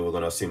we're gonna do, we're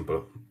gonna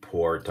simply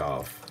pour it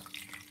off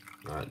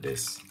like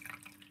this.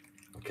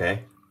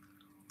 Okay.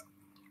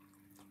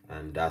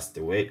 And that's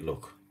the way it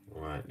look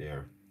right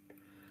there.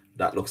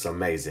 That looks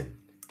amazing.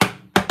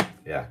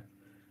 Yeah,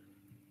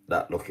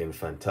 that looking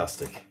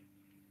fantastic.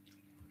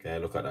 Okay,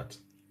 look at that.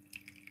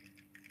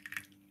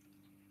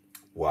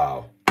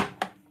 Wow.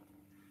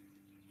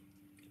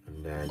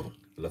 And then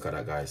look at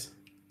that, guys.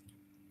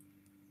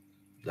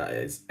 That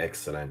is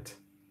excellent.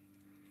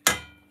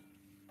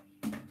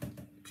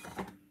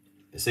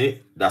 You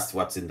see, that's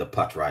what's in the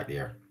pot right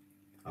there.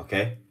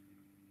 Okay.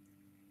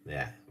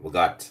 Yeah, we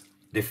got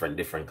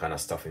different kind of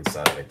stuff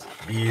inside of it.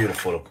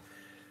 Beautiful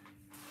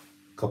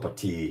cup of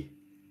tea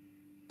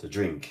to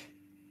drink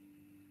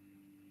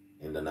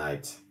in the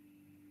night.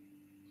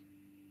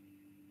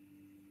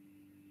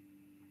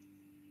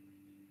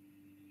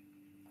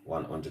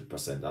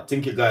 %. I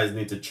think you guys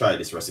need to try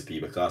this recipe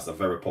because it's a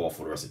very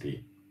powerful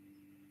recipe.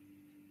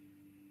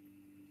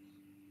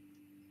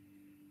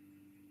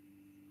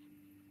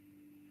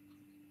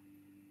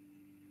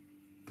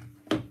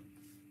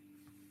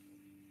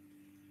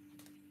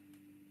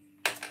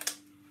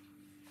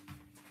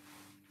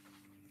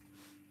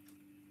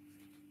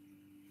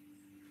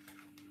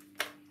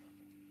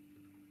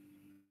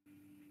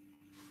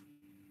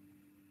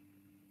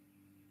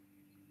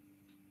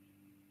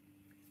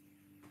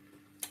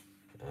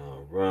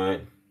 All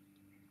right.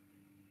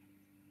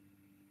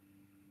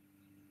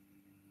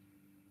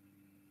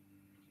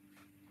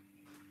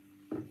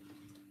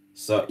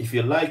 So if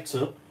you like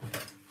to,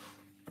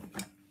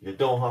 you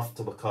don't have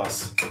to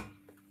because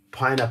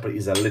pineapple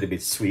is a little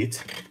bit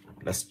sweet.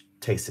 Let's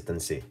taste it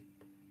and see.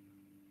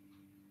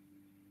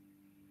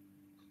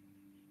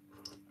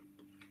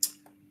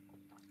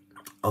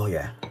 Oh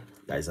yeah,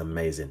 that is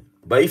amazing.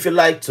 But if you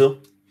like to,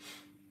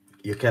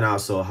 you can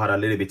also add a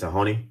little bit of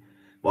honey.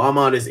 But I'm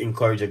always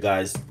encourage you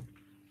guys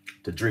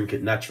to drink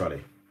it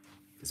naturally.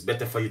 It's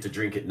better for you to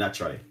drink it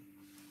naturally.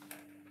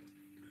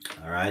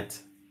 All right.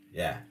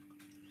 Yeah.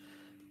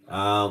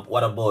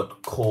 What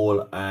about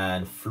cold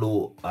and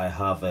flu? I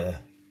have a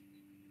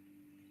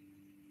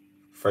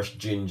fresh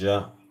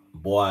ginger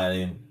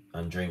boiling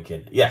and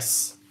drinking.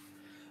 Yes.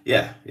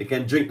 Yeah, you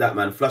can drink that,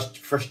 man.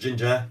 Fresh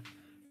ginger.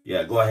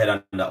 Yeah, go ahead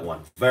on that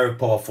one. Very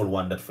powerful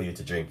one that for you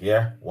to drink.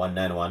 Yeah,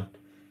 191.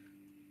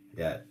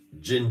 Yeah,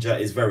 ginger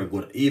is very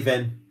good.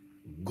 Even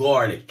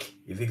garlic.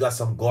 If you got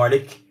some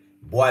garlic,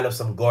 boil up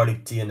some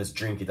garlic tea and just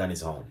drink it on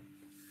its own.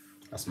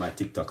 That's my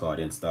TikTok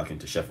audience talking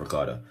to Chef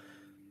Ricardo.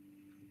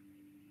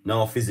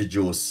 No fizzy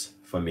juice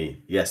for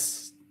me.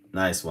 Yes,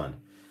 nice one.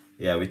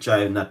 Yeah, we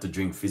try not to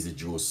drink fizzy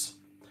juice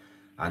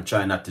and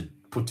try not to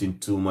put in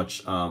too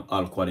much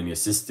alcohol in your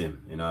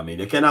system. You know what I mean?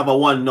 You can have a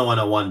one no and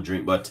a one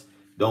drink, but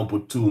don't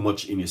put too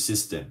much in your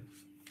system.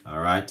 All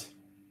right.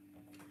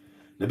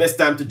 The best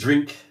time to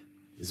drink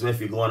is when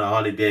if you go on a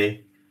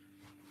holiday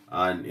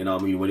and you know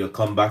what I mean, when you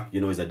come back, you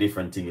know, it's a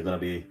different thing. You're gonna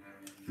be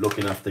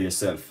looking after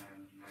yourself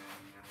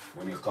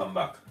when you come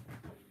back.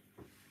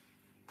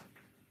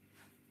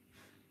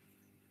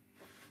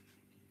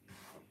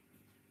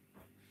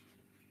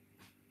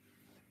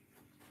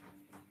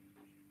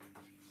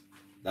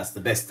 That's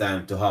the best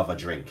time to have a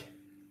drink.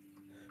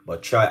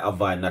 But try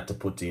avoid not to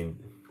put in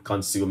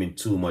consuming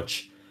too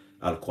much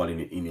alcohol in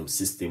your immune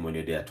system when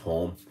you're there at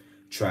home.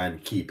 Try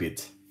and keep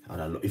it.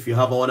 And if you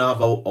want to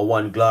have a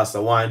one glass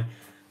of wine,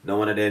 no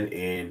one of them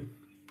in,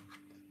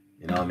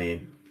 you know what I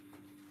mean,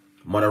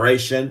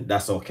 moderation,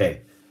 that's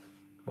okay.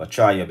 But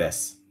try your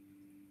best.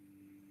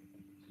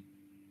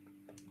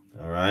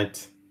 All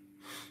right.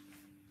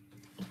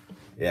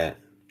 Yeah.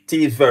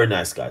 Tea is very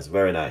nice, guys.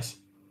 Very nice.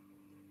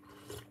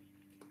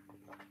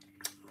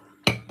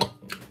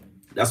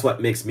 That's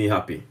what makes me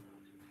happy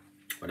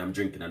when I'm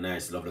drinking a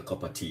nice, lovely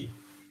cup of tea.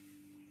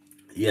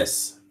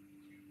 Yes,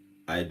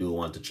 I do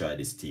want to try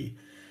this tea.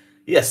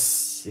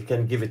 Yes, you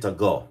can give it a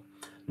go.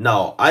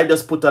 Now, I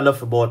just put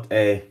enough about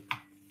a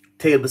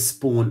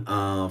tablespoon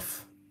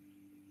of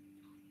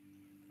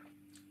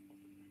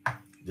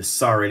the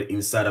sorrel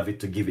inside of it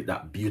to give it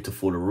that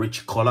beautiful,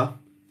 rich color.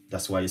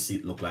 That's why you see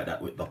it look like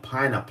that with the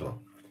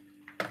pineapple.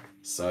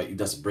 So it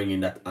just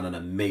bringing that an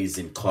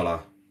amazing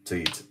color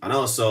to it. And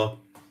also,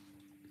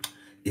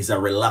 it's a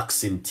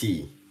relaxing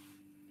tea.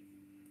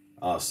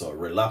 Also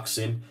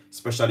relaxing,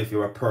 especially if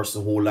you're a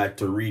person who like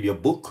to read your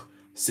book,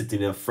 sit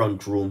in a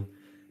front room.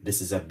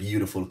 This is a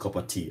beautiful cup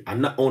of tea.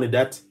 And not only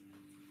that,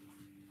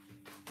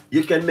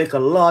 you can make a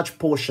large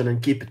portion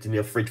and keep it in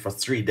your fridge for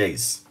 3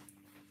 days.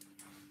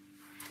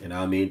 You know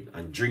what I mean?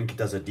 And drink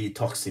it as a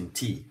detoxing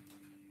tea.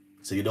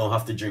 So you don't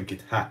have to drink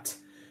it hot.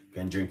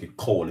 You can drink it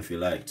cold if you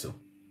like to.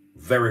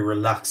 Very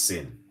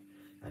relaxing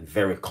and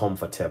very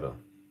comfortable.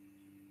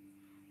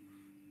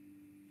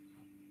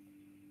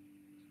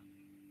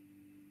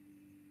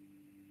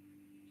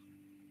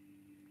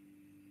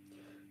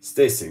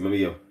 Stacy, maybe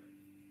you.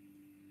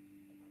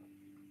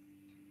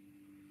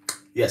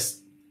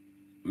 Yes,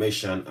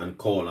 Mission and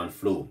cold and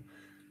flu.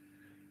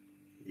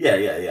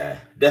 Yeah.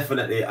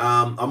 Definitely.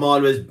 I'm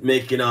always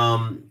making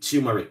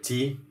turmeric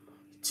tea.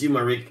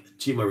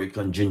 Turmeric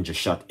and ginger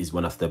shot is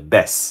one of the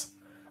best.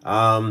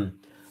 I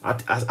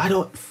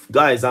don't,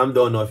 guys, I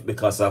don't know if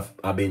because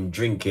I've been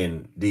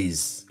drinking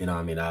these, you know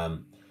what I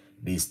mean,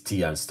 these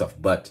tea and stuff,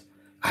 but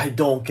I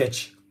don't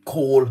catch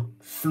cold,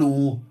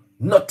 flu,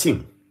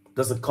 nothing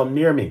doesn't come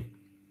near me.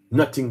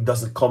 Nothing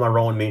doesn't come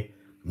around me.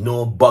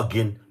 No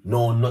bugging,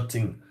 no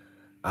nothing.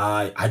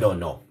 I don't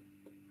know.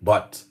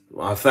 But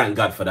I thank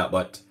God for that.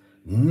 But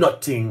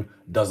nothing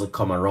doesn't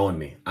come around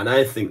me. And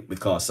I think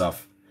because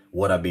of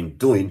what I've been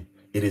doing,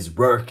 it is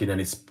working,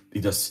 and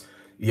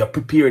you're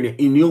preparing your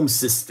immune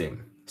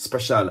system.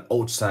 Especially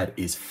outside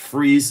is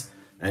freeze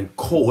and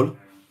cold.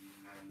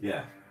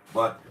 Yeah.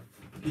 But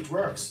it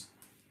works.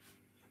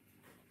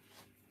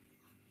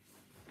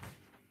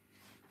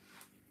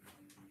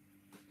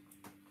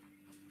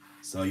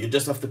 So you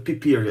just have to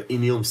prepare your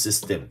immune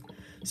system.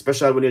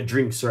 Especially when you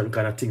drink certain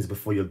kind of things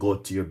before you go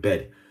to your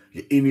bed.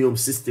 Your immune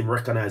system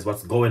recognize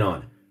what's going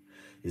on.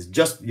 It's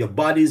just, your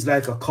body is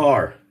like a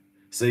car.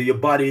 So your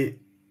body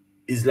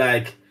is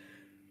like,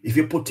 if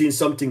you put in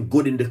something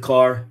good in the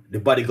car,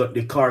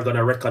 the car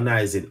gonna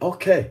recognize it.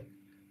 Okay,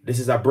 this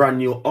is a brand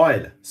new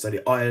oil. So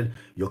the oil,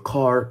 your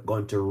car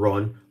going to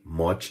run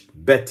much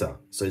better.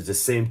 So it's the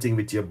same thing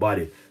with your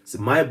body. So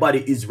my body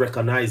is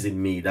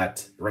recognizing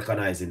that,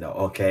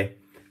 okay,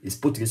 it's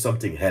putting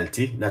something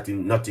healthy,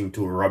 nothing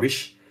too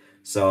rubbish.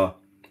 So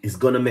it's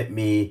gonna make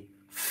me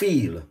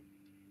feel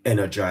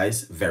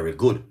energized, very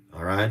good.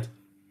 All right.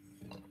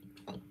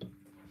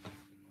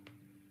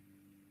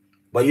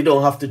 But you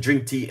don't have to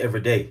drink tea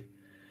every day.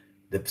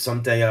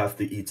 Sometimes you have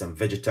to eat some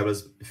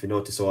vegetables. If you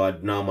notice, so I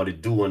normally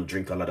do and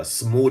drink a lot of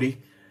smoothie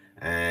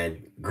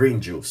and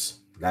green juice.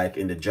 Like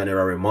in the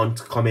January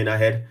month coming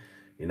ahead,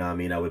 you know what I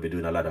mean, I will be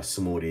doing a lot of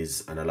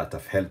smoothies and a lot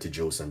of healthy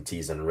juice and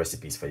teas and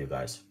recipes for you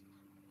guys.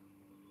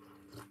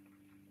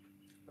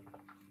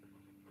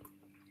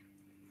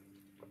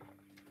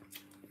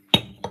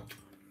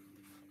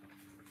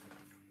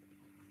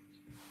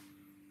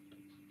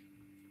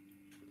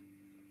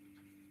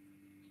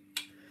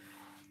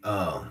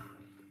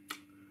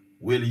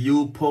 Will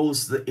you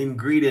post the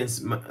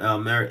ingredients,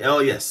 Mary? Oh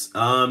yes.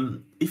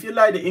 If you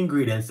like the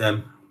ingredients,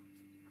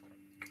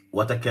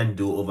 what I can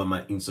do over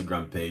my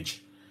Instagram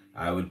page,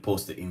 I will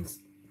post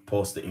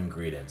the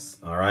ingredients.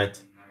 All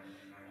right.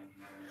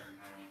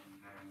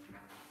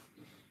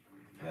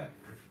 Yeah.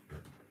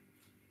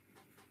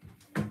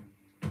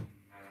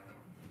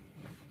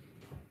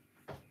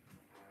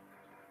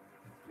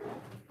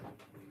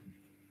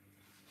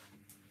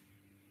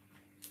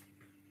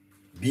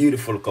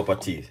 Beautiful cup of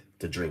tea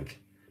to drink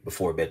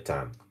before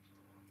bedtime.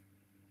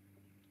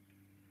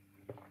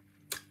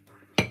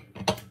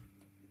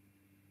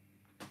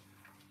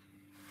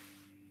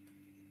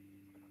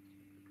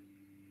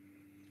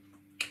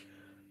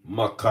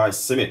 Makai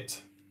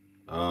Simit.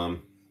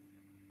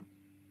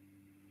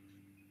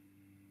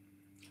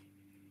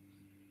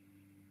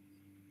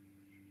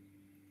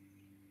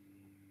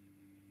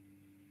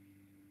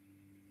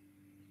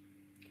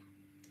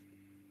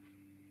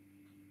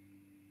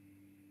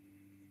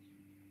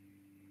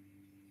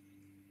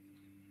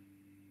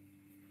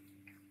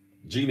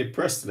 Jeannie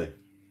Presley.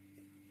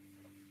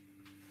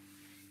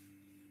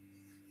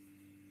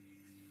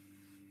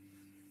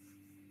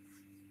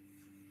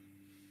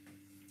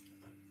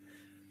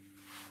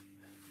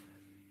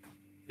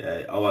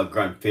 Our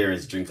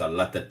grandparents drink a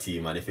lot of tea,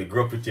 man. If you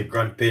grew up with your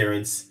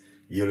grandparents,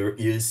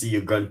 you'll see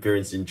your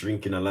grandparents in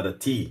drinking a lot of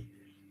tea.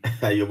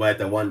 You might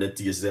have wondered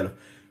to yourself,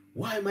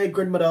 why my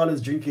grandmother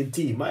always drinking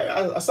tea?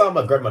 I saw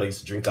my grandmother used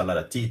to drink a lot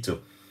of tea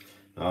too.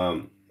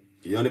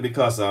 Only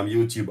because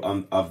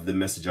YouTube have the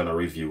message on a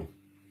review.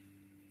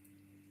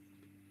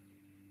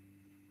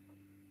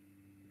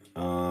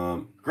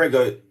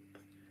 Gregor,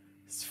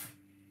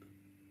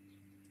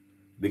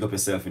 big up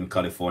yourself in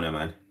California,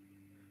 man.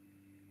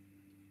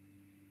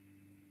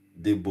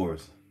 Deep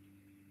Boars.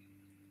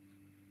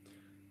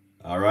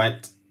 All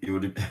right, you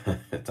would.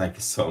 Thank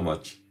you so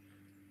much,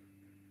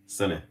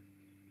 Sonny.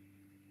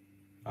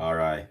 All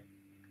right.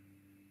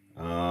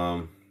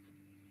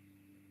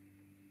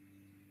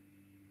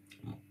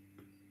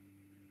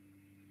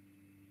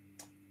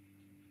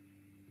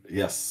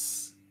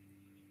 Yes.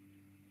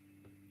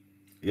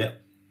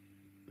 Yep.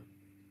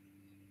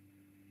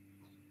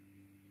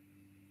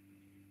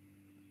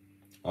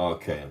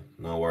 Okay,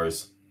 no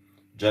worries.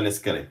 Janice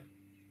Kelly.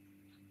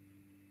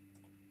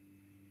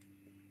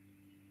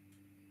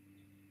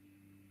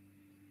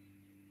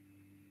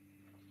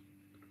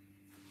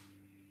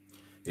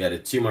 Yeah, the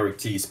turmeric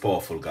tea is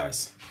powerful,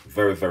 guys.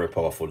 Very, very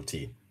powerful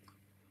tea.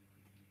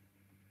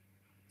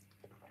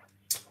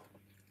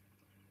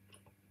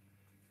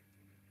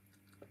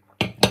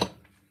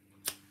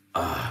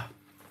 Ah.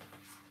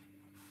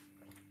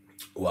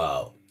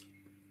 Wow.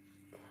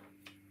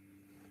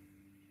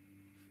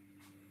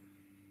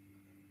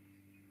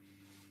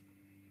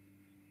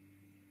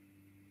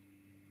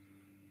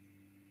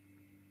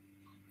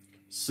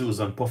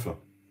 Susan Puffler.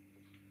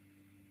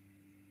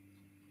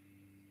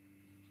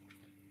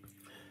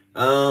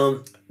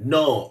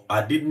 No,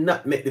 I did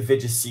not make the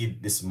veggie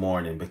seed this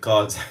morning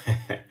because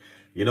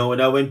you know,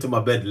 when I went to my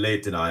bed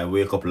late, you know, I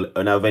wake up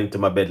when I went to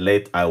my bed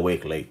late, I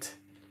wake late.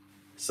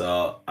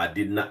 So I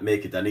did not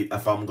make it.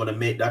 If I'm gonna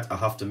make that, I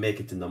have to make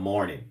it in the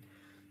morning.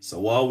 So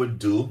what I will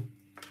do,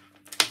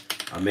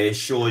 I may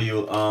show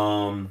you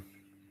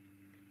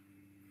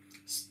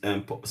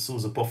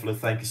Susan Puffler,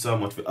 thank you so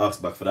much for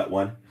asking back for that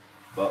one.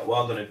 But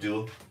what I'm gonna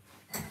do,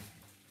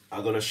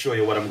 I'm gonna show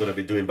you what I'm gonna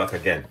be doing back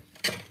again.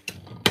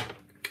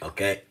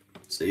 Okay,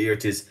 so here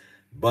it is.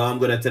 But I'm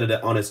gonna tell you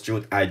the honest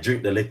truth. I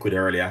drink the liquid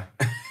earlier.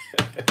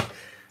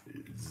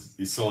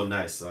 It's so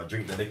nice. So I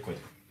drink the liquid.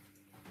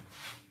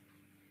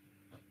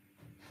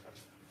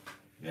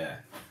 Yeah.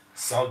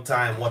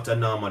 Sometimes what I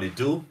normally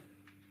do,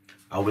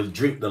 I will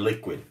drink the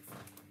liquid.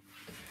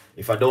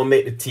 If I don't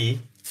make the tea,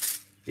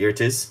 here it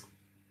is.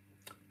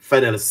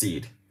 Fennel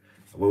seed.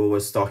 What we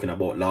was talking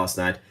about last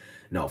night.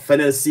 Now,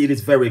 fennel seed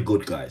is very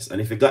good, guys.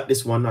 And if you got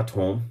this one at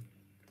home,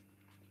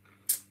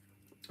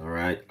 all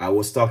right, I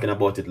was talking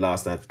about it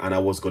last night and I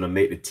was going to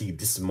make the tea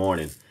this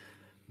morning,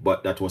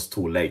 but that was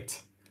too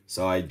late.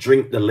 So I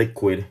drink the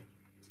liquid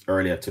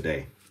earlier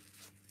today.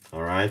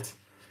 All right.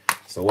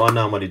 So what I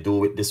normally do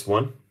with this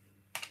one,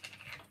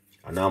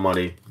 I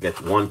normally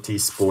get 1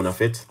 teaspoon of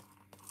it.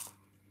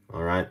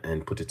 All right.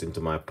 And put it into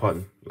my pot,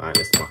 like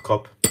this, my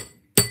cup.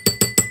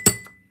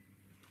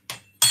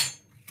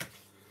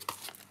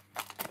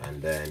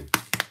 And then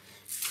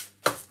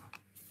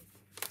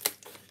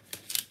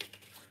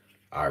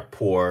I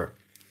pour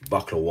a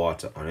bottle of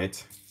water on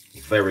it.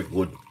 Very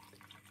good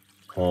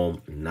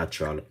home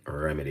natural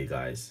remedy,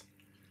 guys.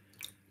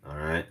 All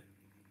right,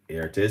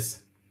 here it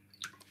is,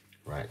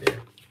 right there.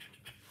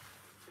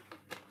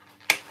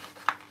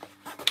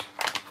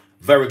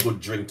 Very good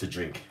drink to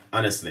drink,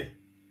 honestly.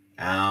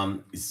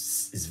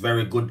 It's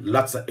very good.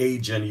 Lots of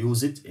Asian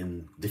use it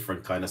in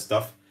different kind of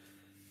stuff,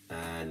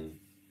 and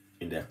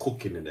in their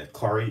cooking, in their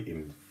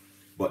curry.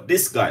 But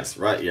this, guys,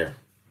 right here.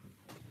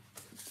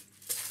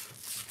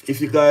 If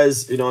you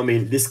guys, you know what I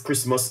mean, this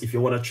Christmas, if you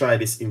want to try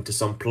this into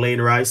some plain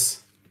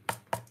rice,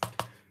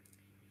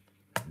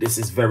 this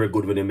is very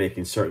good when you're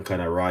making certain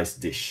kind of rice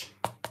dish.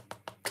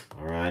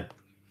 All right.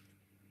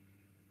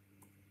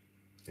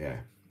 Yeah.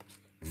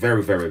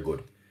 Very, very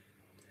good.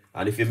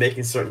 And if you're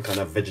making certain kind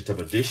of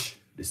vegetable dish,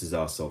 this is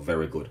also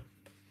very good.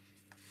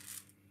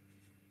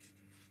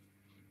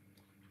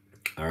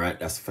 All right.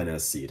 That's fennel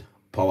seed.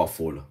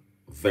 Powerful.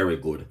 Very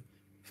good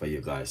for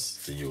you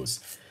guys to use.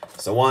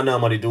 So what I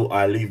normally do,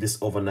 I leave this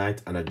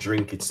overnight and I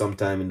drink it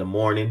sometime in the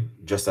morning,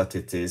 just as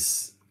it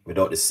is,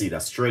 without the seed. I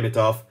strain it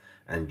off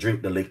and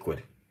drink the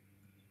liquid.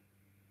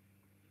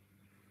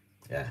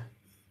 Yeah.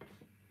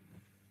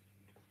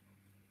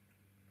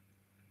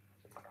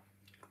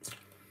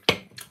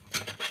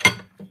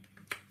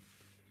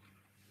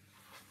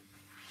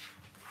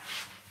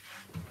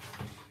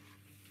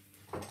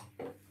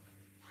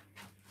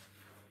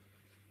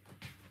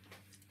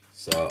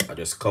 So I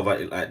just cover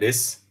it like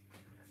this.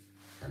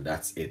 And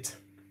that's it.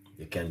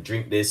 You can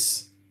drink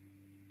this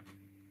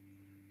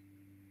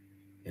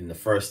in the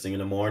first thing in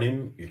the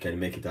morning. You can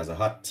make it as a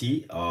hot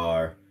tea,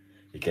 or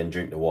you can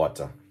drink the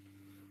water.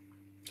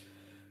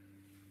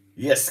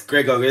 Yes,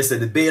 Gregor, you said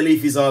the bay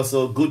leaf is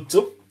also good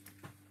too.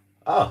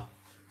 Ah,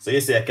 so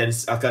you say I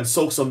can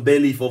soak some bay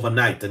leaf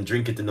overnight and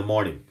drink it in the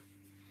morning.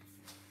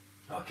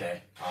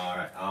 Okay, all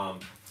right.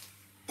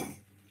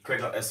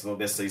 Craig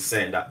Esmobessa is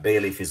saying that bay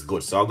leaf is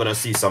good. So I'm gonna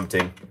see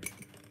something.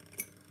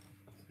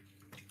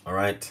 All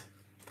right.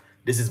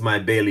 This is my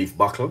bay leaf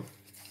bottle.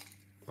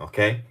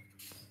 Okay.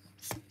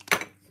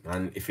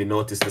 And if you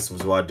notice, this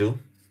was what I do.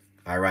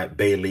 I write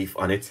bay leaf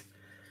on it.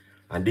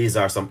 And these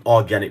are some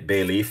organic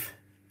bay leaf.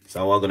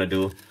 So what I'm gonna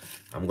do,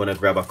 I'm gonna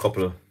grab a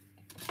couple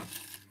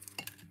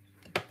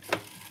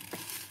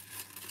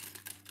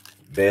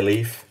bay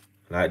leaf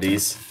like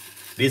these.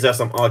 These are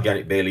some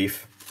organic bay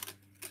leaf.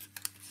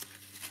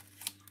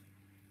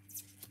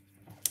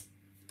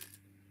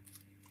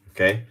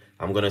 Okay,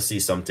 I'm gonna see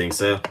something.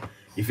 So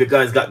if you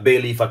guys got bay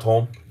leaf at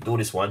home, do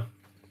this one.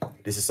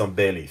 This is some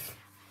bay leaf.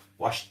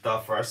 Wash it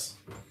off first.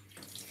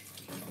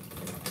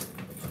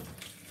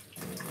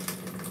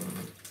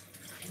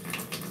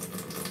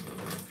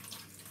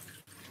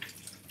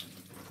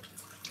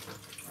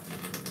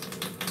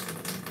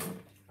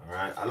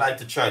 Alright, I like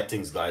to try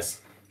things, guys.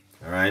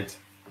 Alright.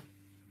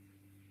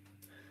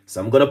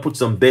 So I'm gonna put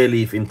some bay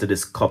leaf into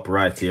this cup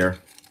right here.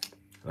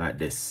 Like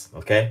this,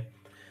 okay?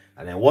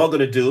 And then what I'm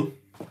gonna do,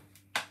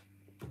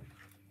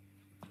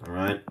 all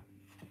right,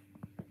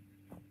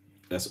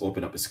 let's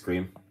open up the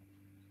screen.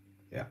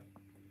 Yeah,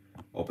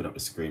 open up the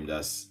screen,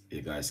 that's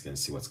you guys can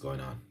see what's going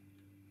on.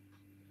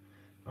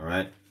 All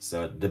right,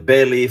 so the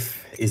bay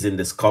leaf is in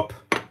this cup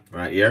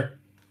right here.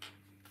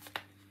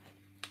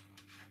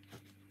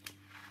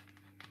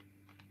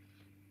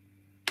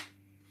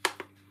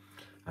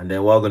 And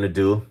then what we're gonna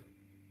do,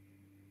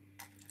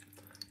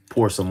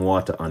 pour some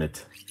water on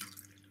it.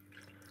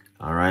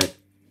 All right,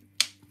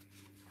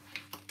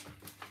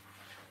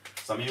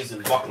 so I'm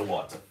using bottled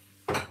water.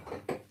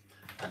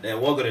 And then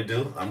what I'm gonna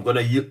do,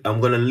 I'm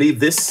gonna leave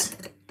this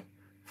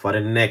for the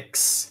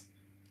next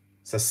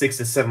 6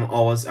 to 7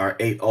 hours or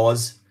 8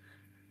 hours,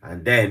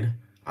 and then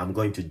I'm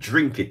going to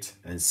drink it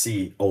and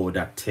see how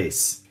that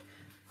tastes.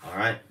 All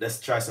right,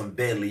 let's try some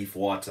bay leaf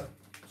water.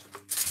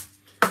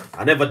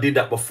 I never did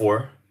that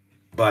before,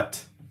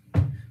 but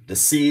the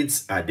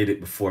seeds, I did it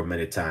before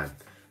many times.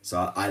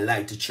 So I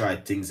like to try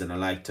things and I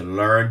like to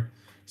learn.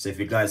 So if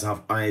you guys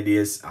have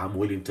ideas, I'm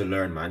willing to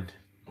learn, man.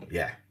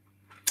 Yeah.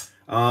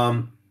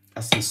 I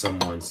see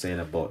someone saying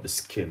about the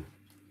skin.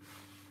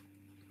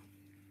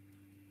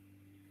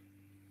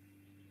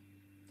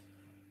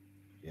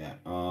 Yeah.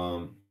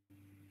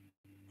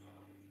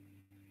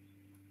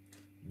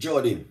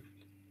 Jordan.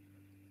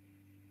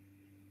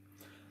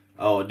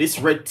 Oh, this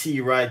red tea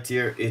right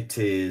here, it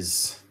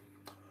is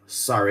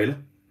sorrel,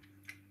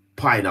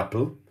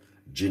 pineapple,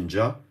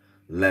 ginger,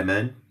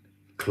 lemon,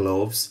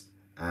 cloves,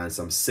 and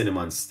some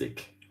cinnamon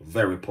stick.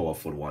 Very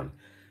powerful one.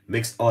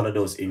 Mix all of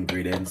those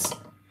ingredients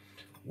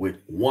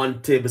with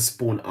 1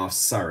 tablespoon of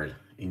sorrel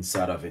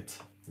inside of it.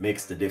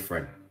 Makes the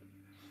difference.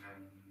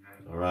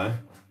 All right.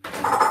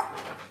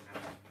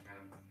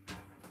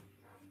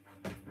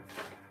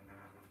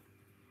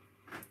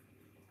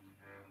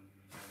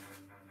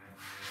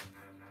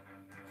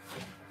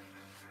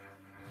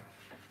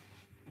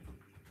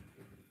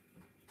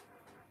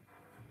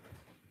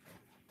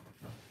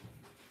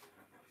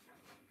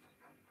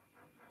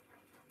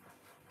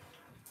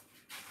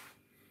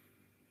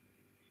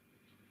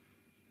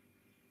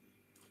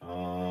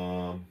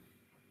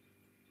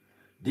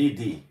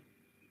 DD.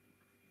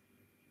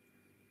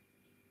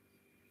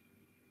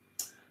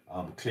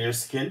 Clear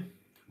skin.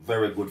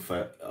 Very good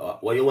for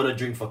what you want to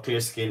drink for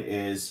clear skin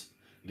is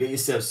get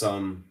yourself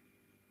some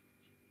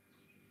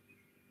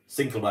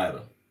Cinco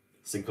Bible.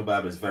 Cinco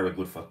Bible is very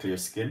good for clear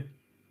skin.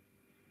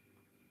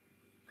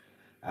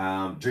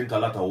 Drink a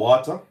lot of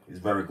water is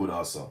very good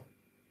also.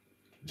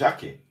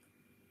 Jackie.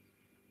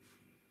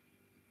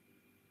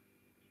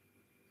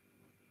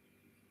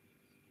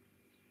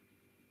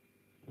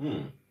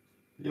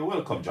 You're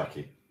welcome,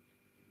 Jackie.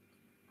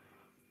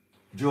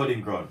 Jordan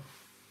Grun.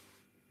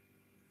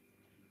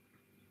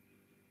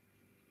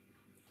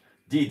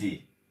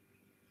 Didi.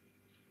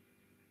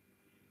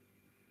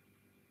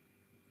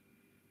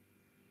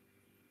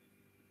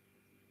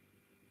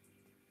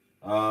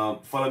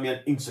 Follow me on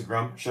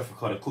Instagram, Chef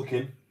Ricardo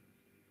Cooking,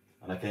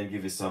 and I can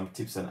give you some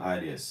tips and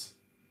ideas.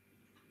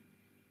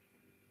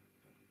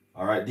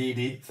 All right,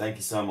 Didi, thank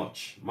you so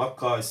much.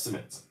 Makka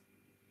Smith.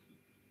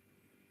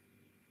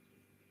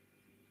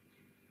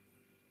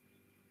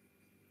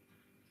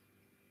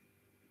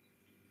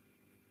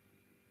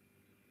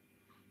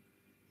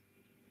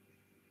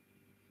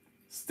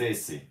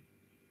 Stacy.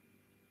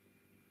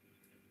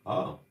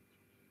 Oh.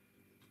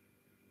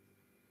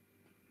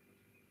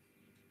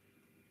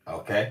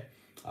 Okay.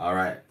 All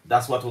right.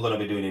 That's what we're going to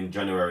be doing in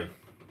January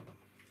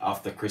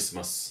after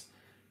Christmas.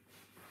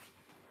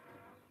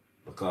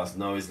 Because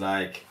now it's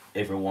like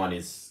everyone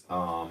is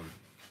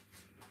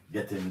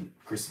getting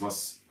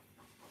Christmas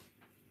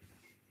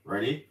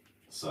ready.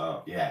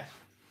 So, yeah.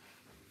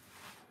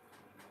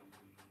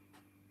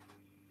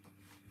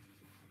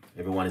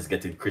 Everyone is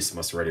getting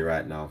Christmas ready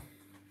right now.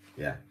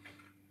 Yeah.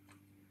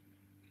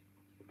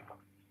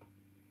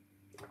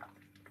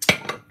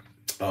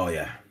 Oh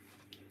yeah.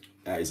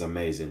 That is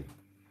amazing.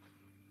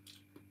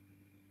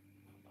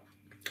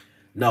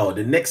 Now,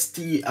 the next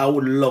tea I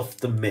would love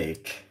to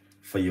make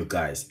for you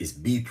guys is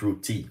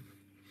beetroot tea.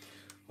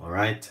 All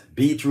right,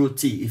 beetroot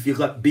tea. If you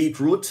got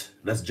beetroot,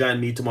 let's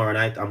join me tomorrow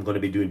night. I'm going to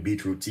be doing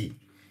beetroot tea.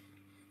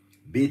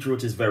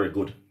 Beetroot is very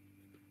good.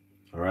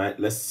 All right,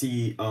 let's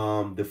see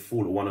the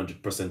full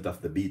 100%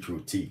 of the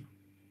beetroot tea.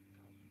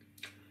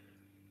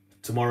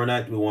 Tomorrow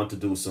night we want to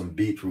do some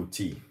beetroot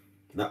tea,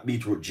 not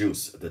beetroot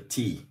juice, the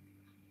tea.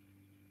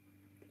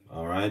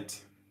 All right.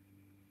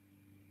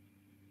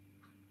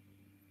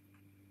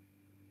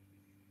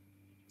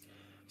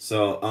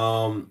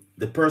 So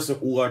the person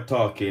who are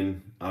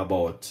talking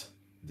about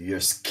your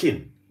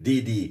skin,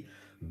 DD,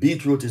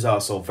 beetroot is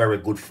also very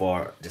good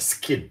for the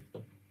skin.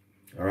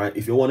 All right,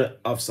 if you want to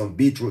have some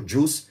beetroot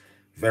juice,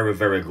 very,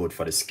 very good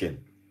for the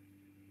skin.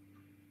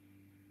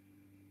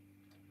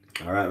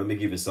 All right, let me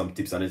give you some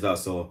tips, and it's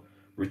also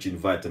rich in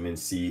vitamin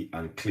C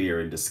and clear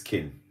in the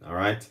skin. All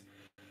right,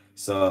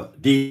 so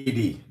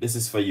DD, this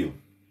is for you.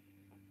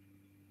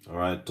 All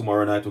right,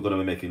 tomorrow night we're going to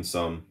be making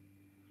some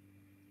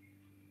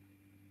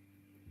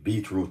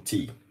beetroot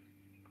tea.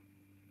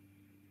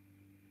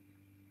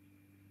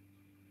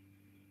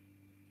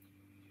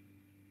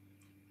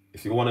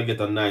 If you want to get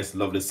a nice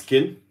lovely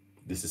skin,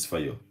 this is for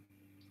you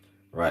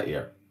right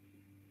here.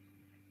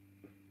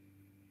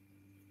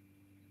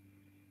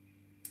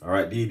 All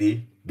right,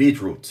 DD,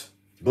 beetroot.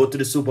 Go to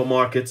the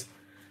supermarket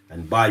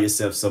and buy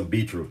yourself some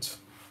beetroot.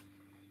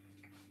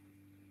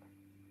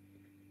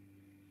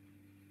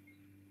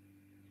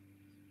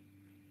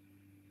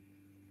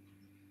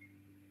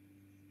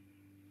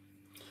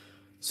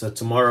 So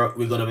tomorrow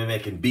we're going to be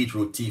making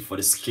beetroot tea for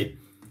the skin.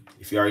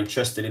 If you are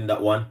interested in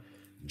that one,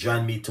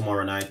 join me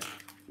tomorrow night,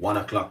 1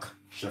 o'clock,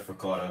 Chef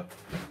Ricardo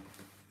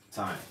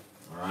time.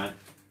 All right.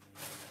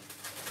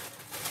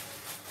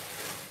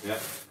 Yeah.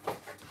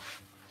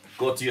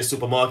 Go to your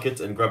supermarket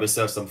and grab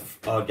yourself some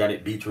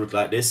organic beetroot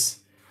like this.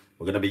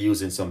 We're going to be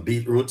using some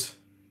beetroot,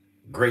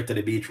 grate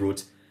the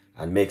beetroot,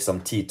 and make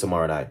some tea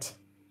tomorrow night.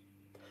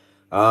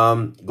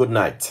 Good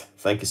night.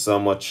 Thank you so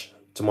much.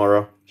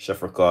 Tomorrow,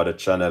 Chef Ricardo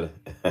channel.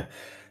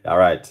 All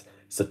right.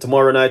 So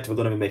tomorrow night, we're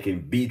going to be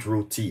making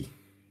beetroot tea.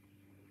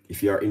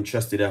 If you are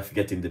interested in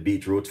getting the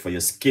beetroot for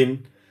your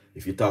skin,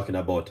 if you're talking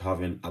about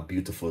having a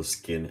beautiful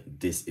skin,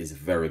 this is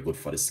very good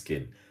for the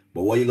skin.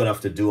 But what you're going to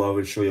have to do, I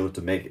will show you how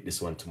to make this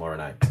one tomorrow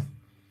night.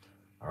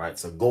 All right.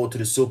 So go to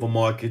the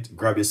supermarket,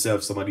 grab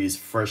yourself some of these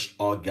fresh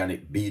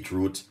organic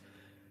beetroot.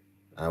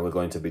 And we're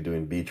going to be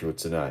doing beetroot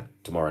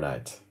tomorrow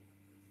night.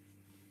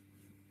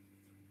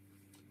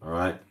 All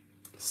right.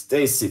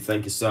 Stacy,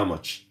 thank you so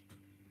much.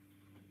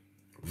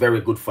 Very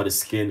good for the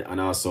skin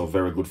and also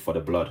very good for the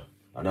blood.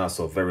 And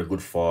also very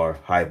good for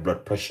high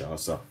blood pressure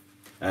also.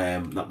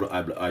 Not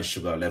blood, high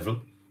sugar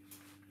level.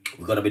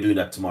 We're going to be doing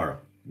that tomorrow.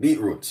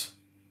 Beetroot.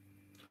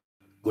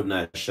 Good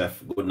night,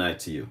 Chef. Good night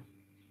to you.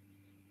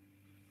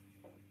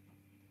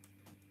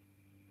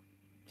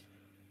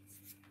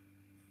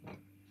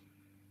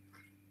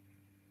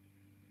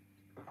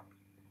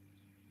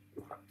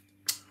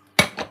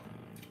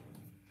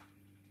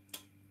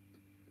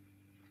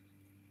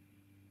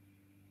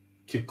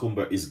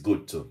 Cucumber is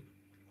good too.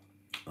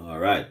 All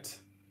right.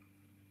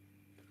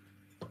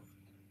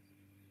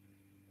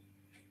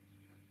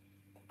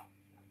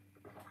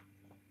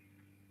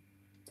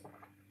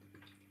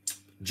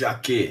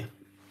 Jackie.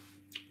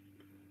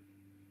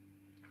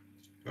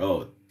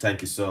 Oh,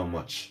 thank you so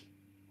much.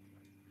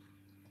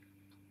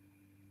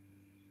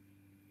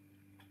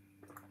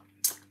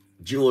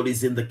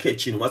 Julie's in the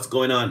kitchen. What's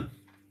going on?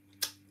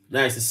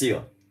 Nice to see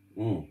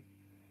you.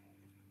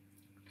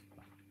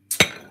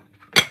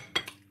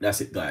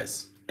 That's it,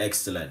 guys.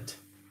 Excellent.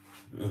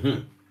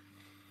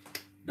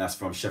 That's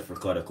from Chef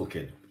Ricardo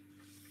Cooking.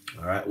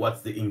 All right.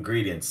 What's the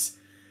ingredients?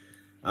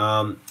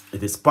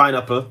 It is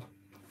pineapple,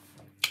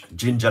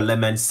 ginger,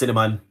 lemon,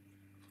 cinnamon,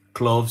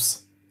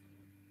 cloves,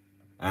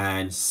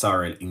 and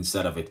sorrel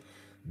inside of it.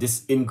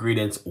 This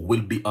ingredients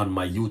will be on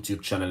my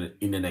YouTube channel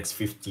in the next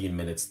 15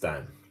 minutes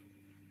time.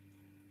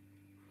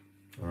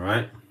 All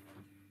right.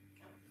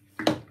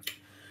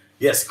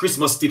 Yes,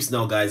 Christmas tips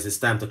now, guys. It's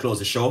time to close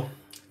the show.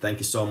 Thank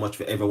you so much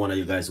for every one of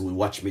you guys who will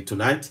watch me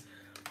tonight.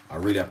 I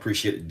really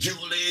appreciate it.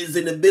 Julie is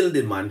in the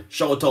building, man.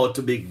 Shout out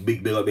to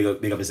big up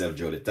yourself,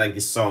 Julie. Thank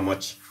you so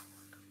much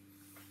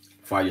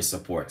for your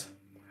support.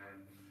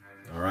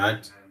 All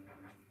right.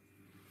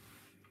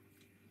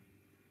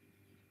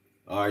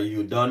 Are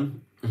you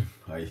done?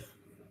 Are you?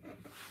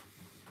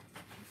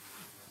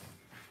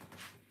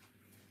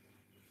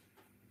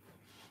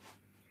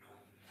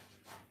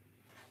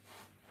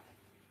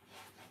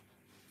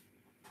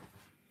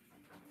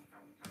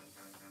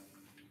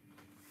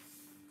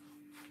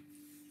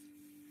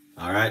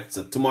 All right,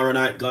 so tomorrow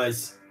night,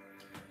 guys,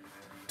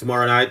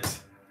 tomorrow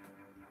night,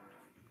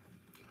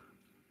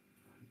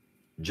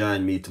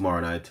 join me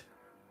tomorrow night.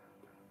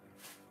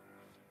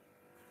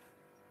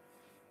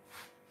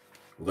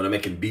 We're going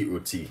to make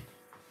beetroot tea.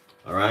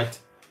 All right.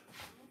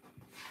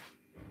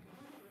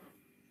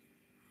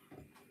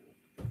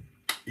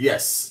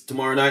 Yes,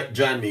 tomorrow night,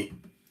 join me.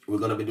 We're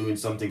going to be doing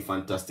something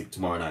fantastic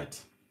tomorrow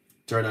night.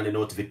 Turn on the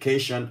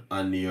notification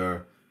on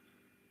your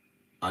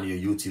on your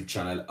YouTube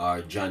channel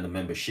or join the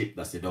membership,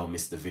 that you don't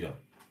miss the video.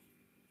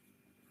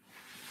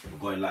 We're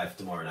going live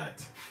tomorrow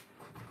night.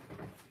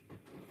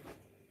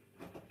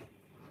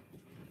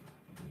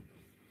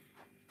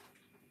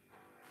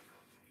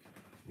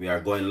 We are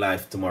going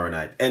live tomorrow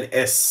night.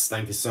 NS,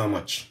 thank you so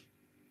much.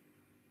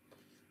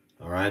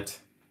 All right.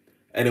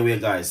 Anyway,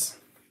 guys,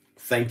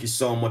 thank you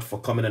so much for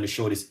coming on the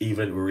show this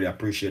evening. We really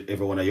appreciate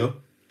every one of you.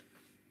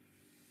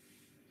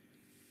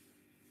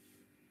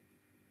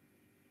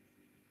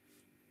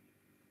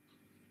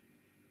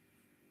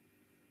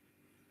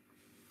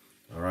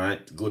 All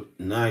right. Good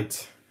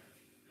night.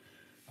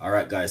 All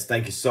right, guys.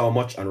 Thank you so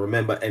much. And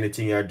remember,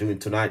 anything you are doing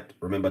tonight,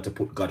 remember to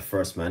put God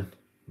first, man.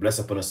 Bless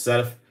upon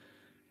yourself.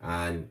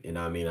 And, you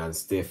know what I mean, and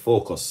stay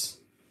focused.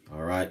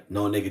 All right.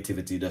 No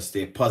negativity. Just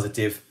stay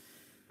positive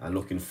and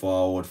looking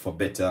forward for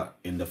better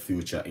in the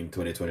future in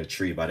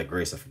 2023 by the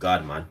grace of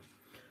God, man.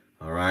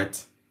 All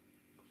right.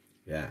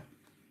 Yeah.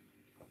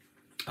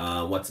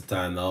 What's the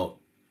time now?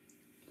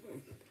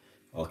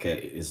 Okay,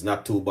 it's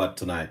not too bad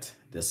tonight.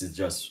 This is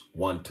just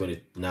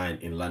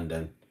 1:29 in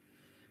London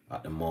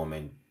at the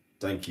moment.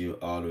 Thank you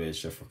always,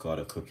 Chef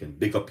Ricardo Cooking.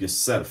 Big up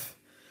yourself.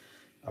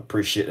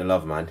 Appreciate the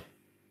love, man.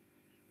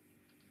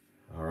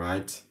 All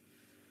right.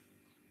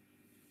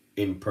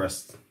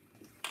 Impressed.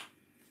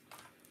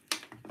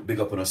 Big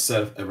up on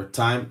yourself every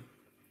time.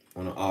 I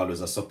want to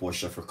always support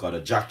Chef Ricardo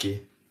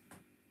Jackie.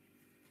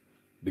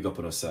 Big up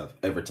on yourself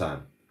every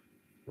time.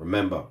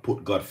 Remember,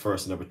 put God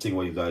first in everything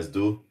what you guys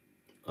do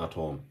at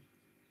home.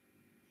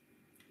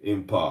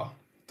 Impa.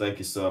 Thank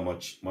you so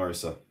much,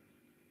 Marissa.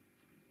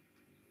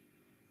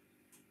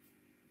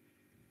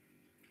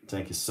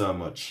 Thank you so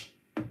much.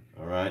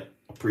 All right.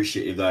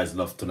 Appreciate you guys'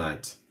 love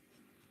tonight.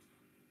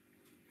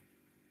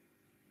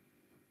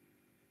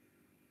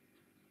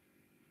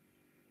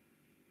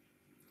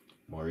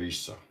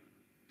 Marissa.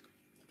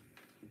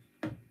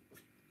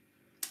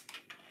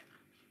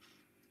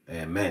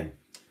 Amen.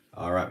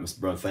 All right, Mr.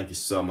 Brown, thank you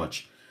so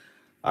much.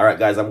 All right,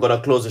 guys, I'm going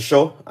to close the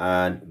show,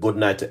 and good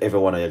night to every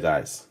one of you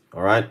guys.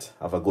 All right,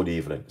 have a good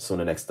evening. See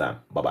you next time.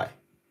 Bye-bye.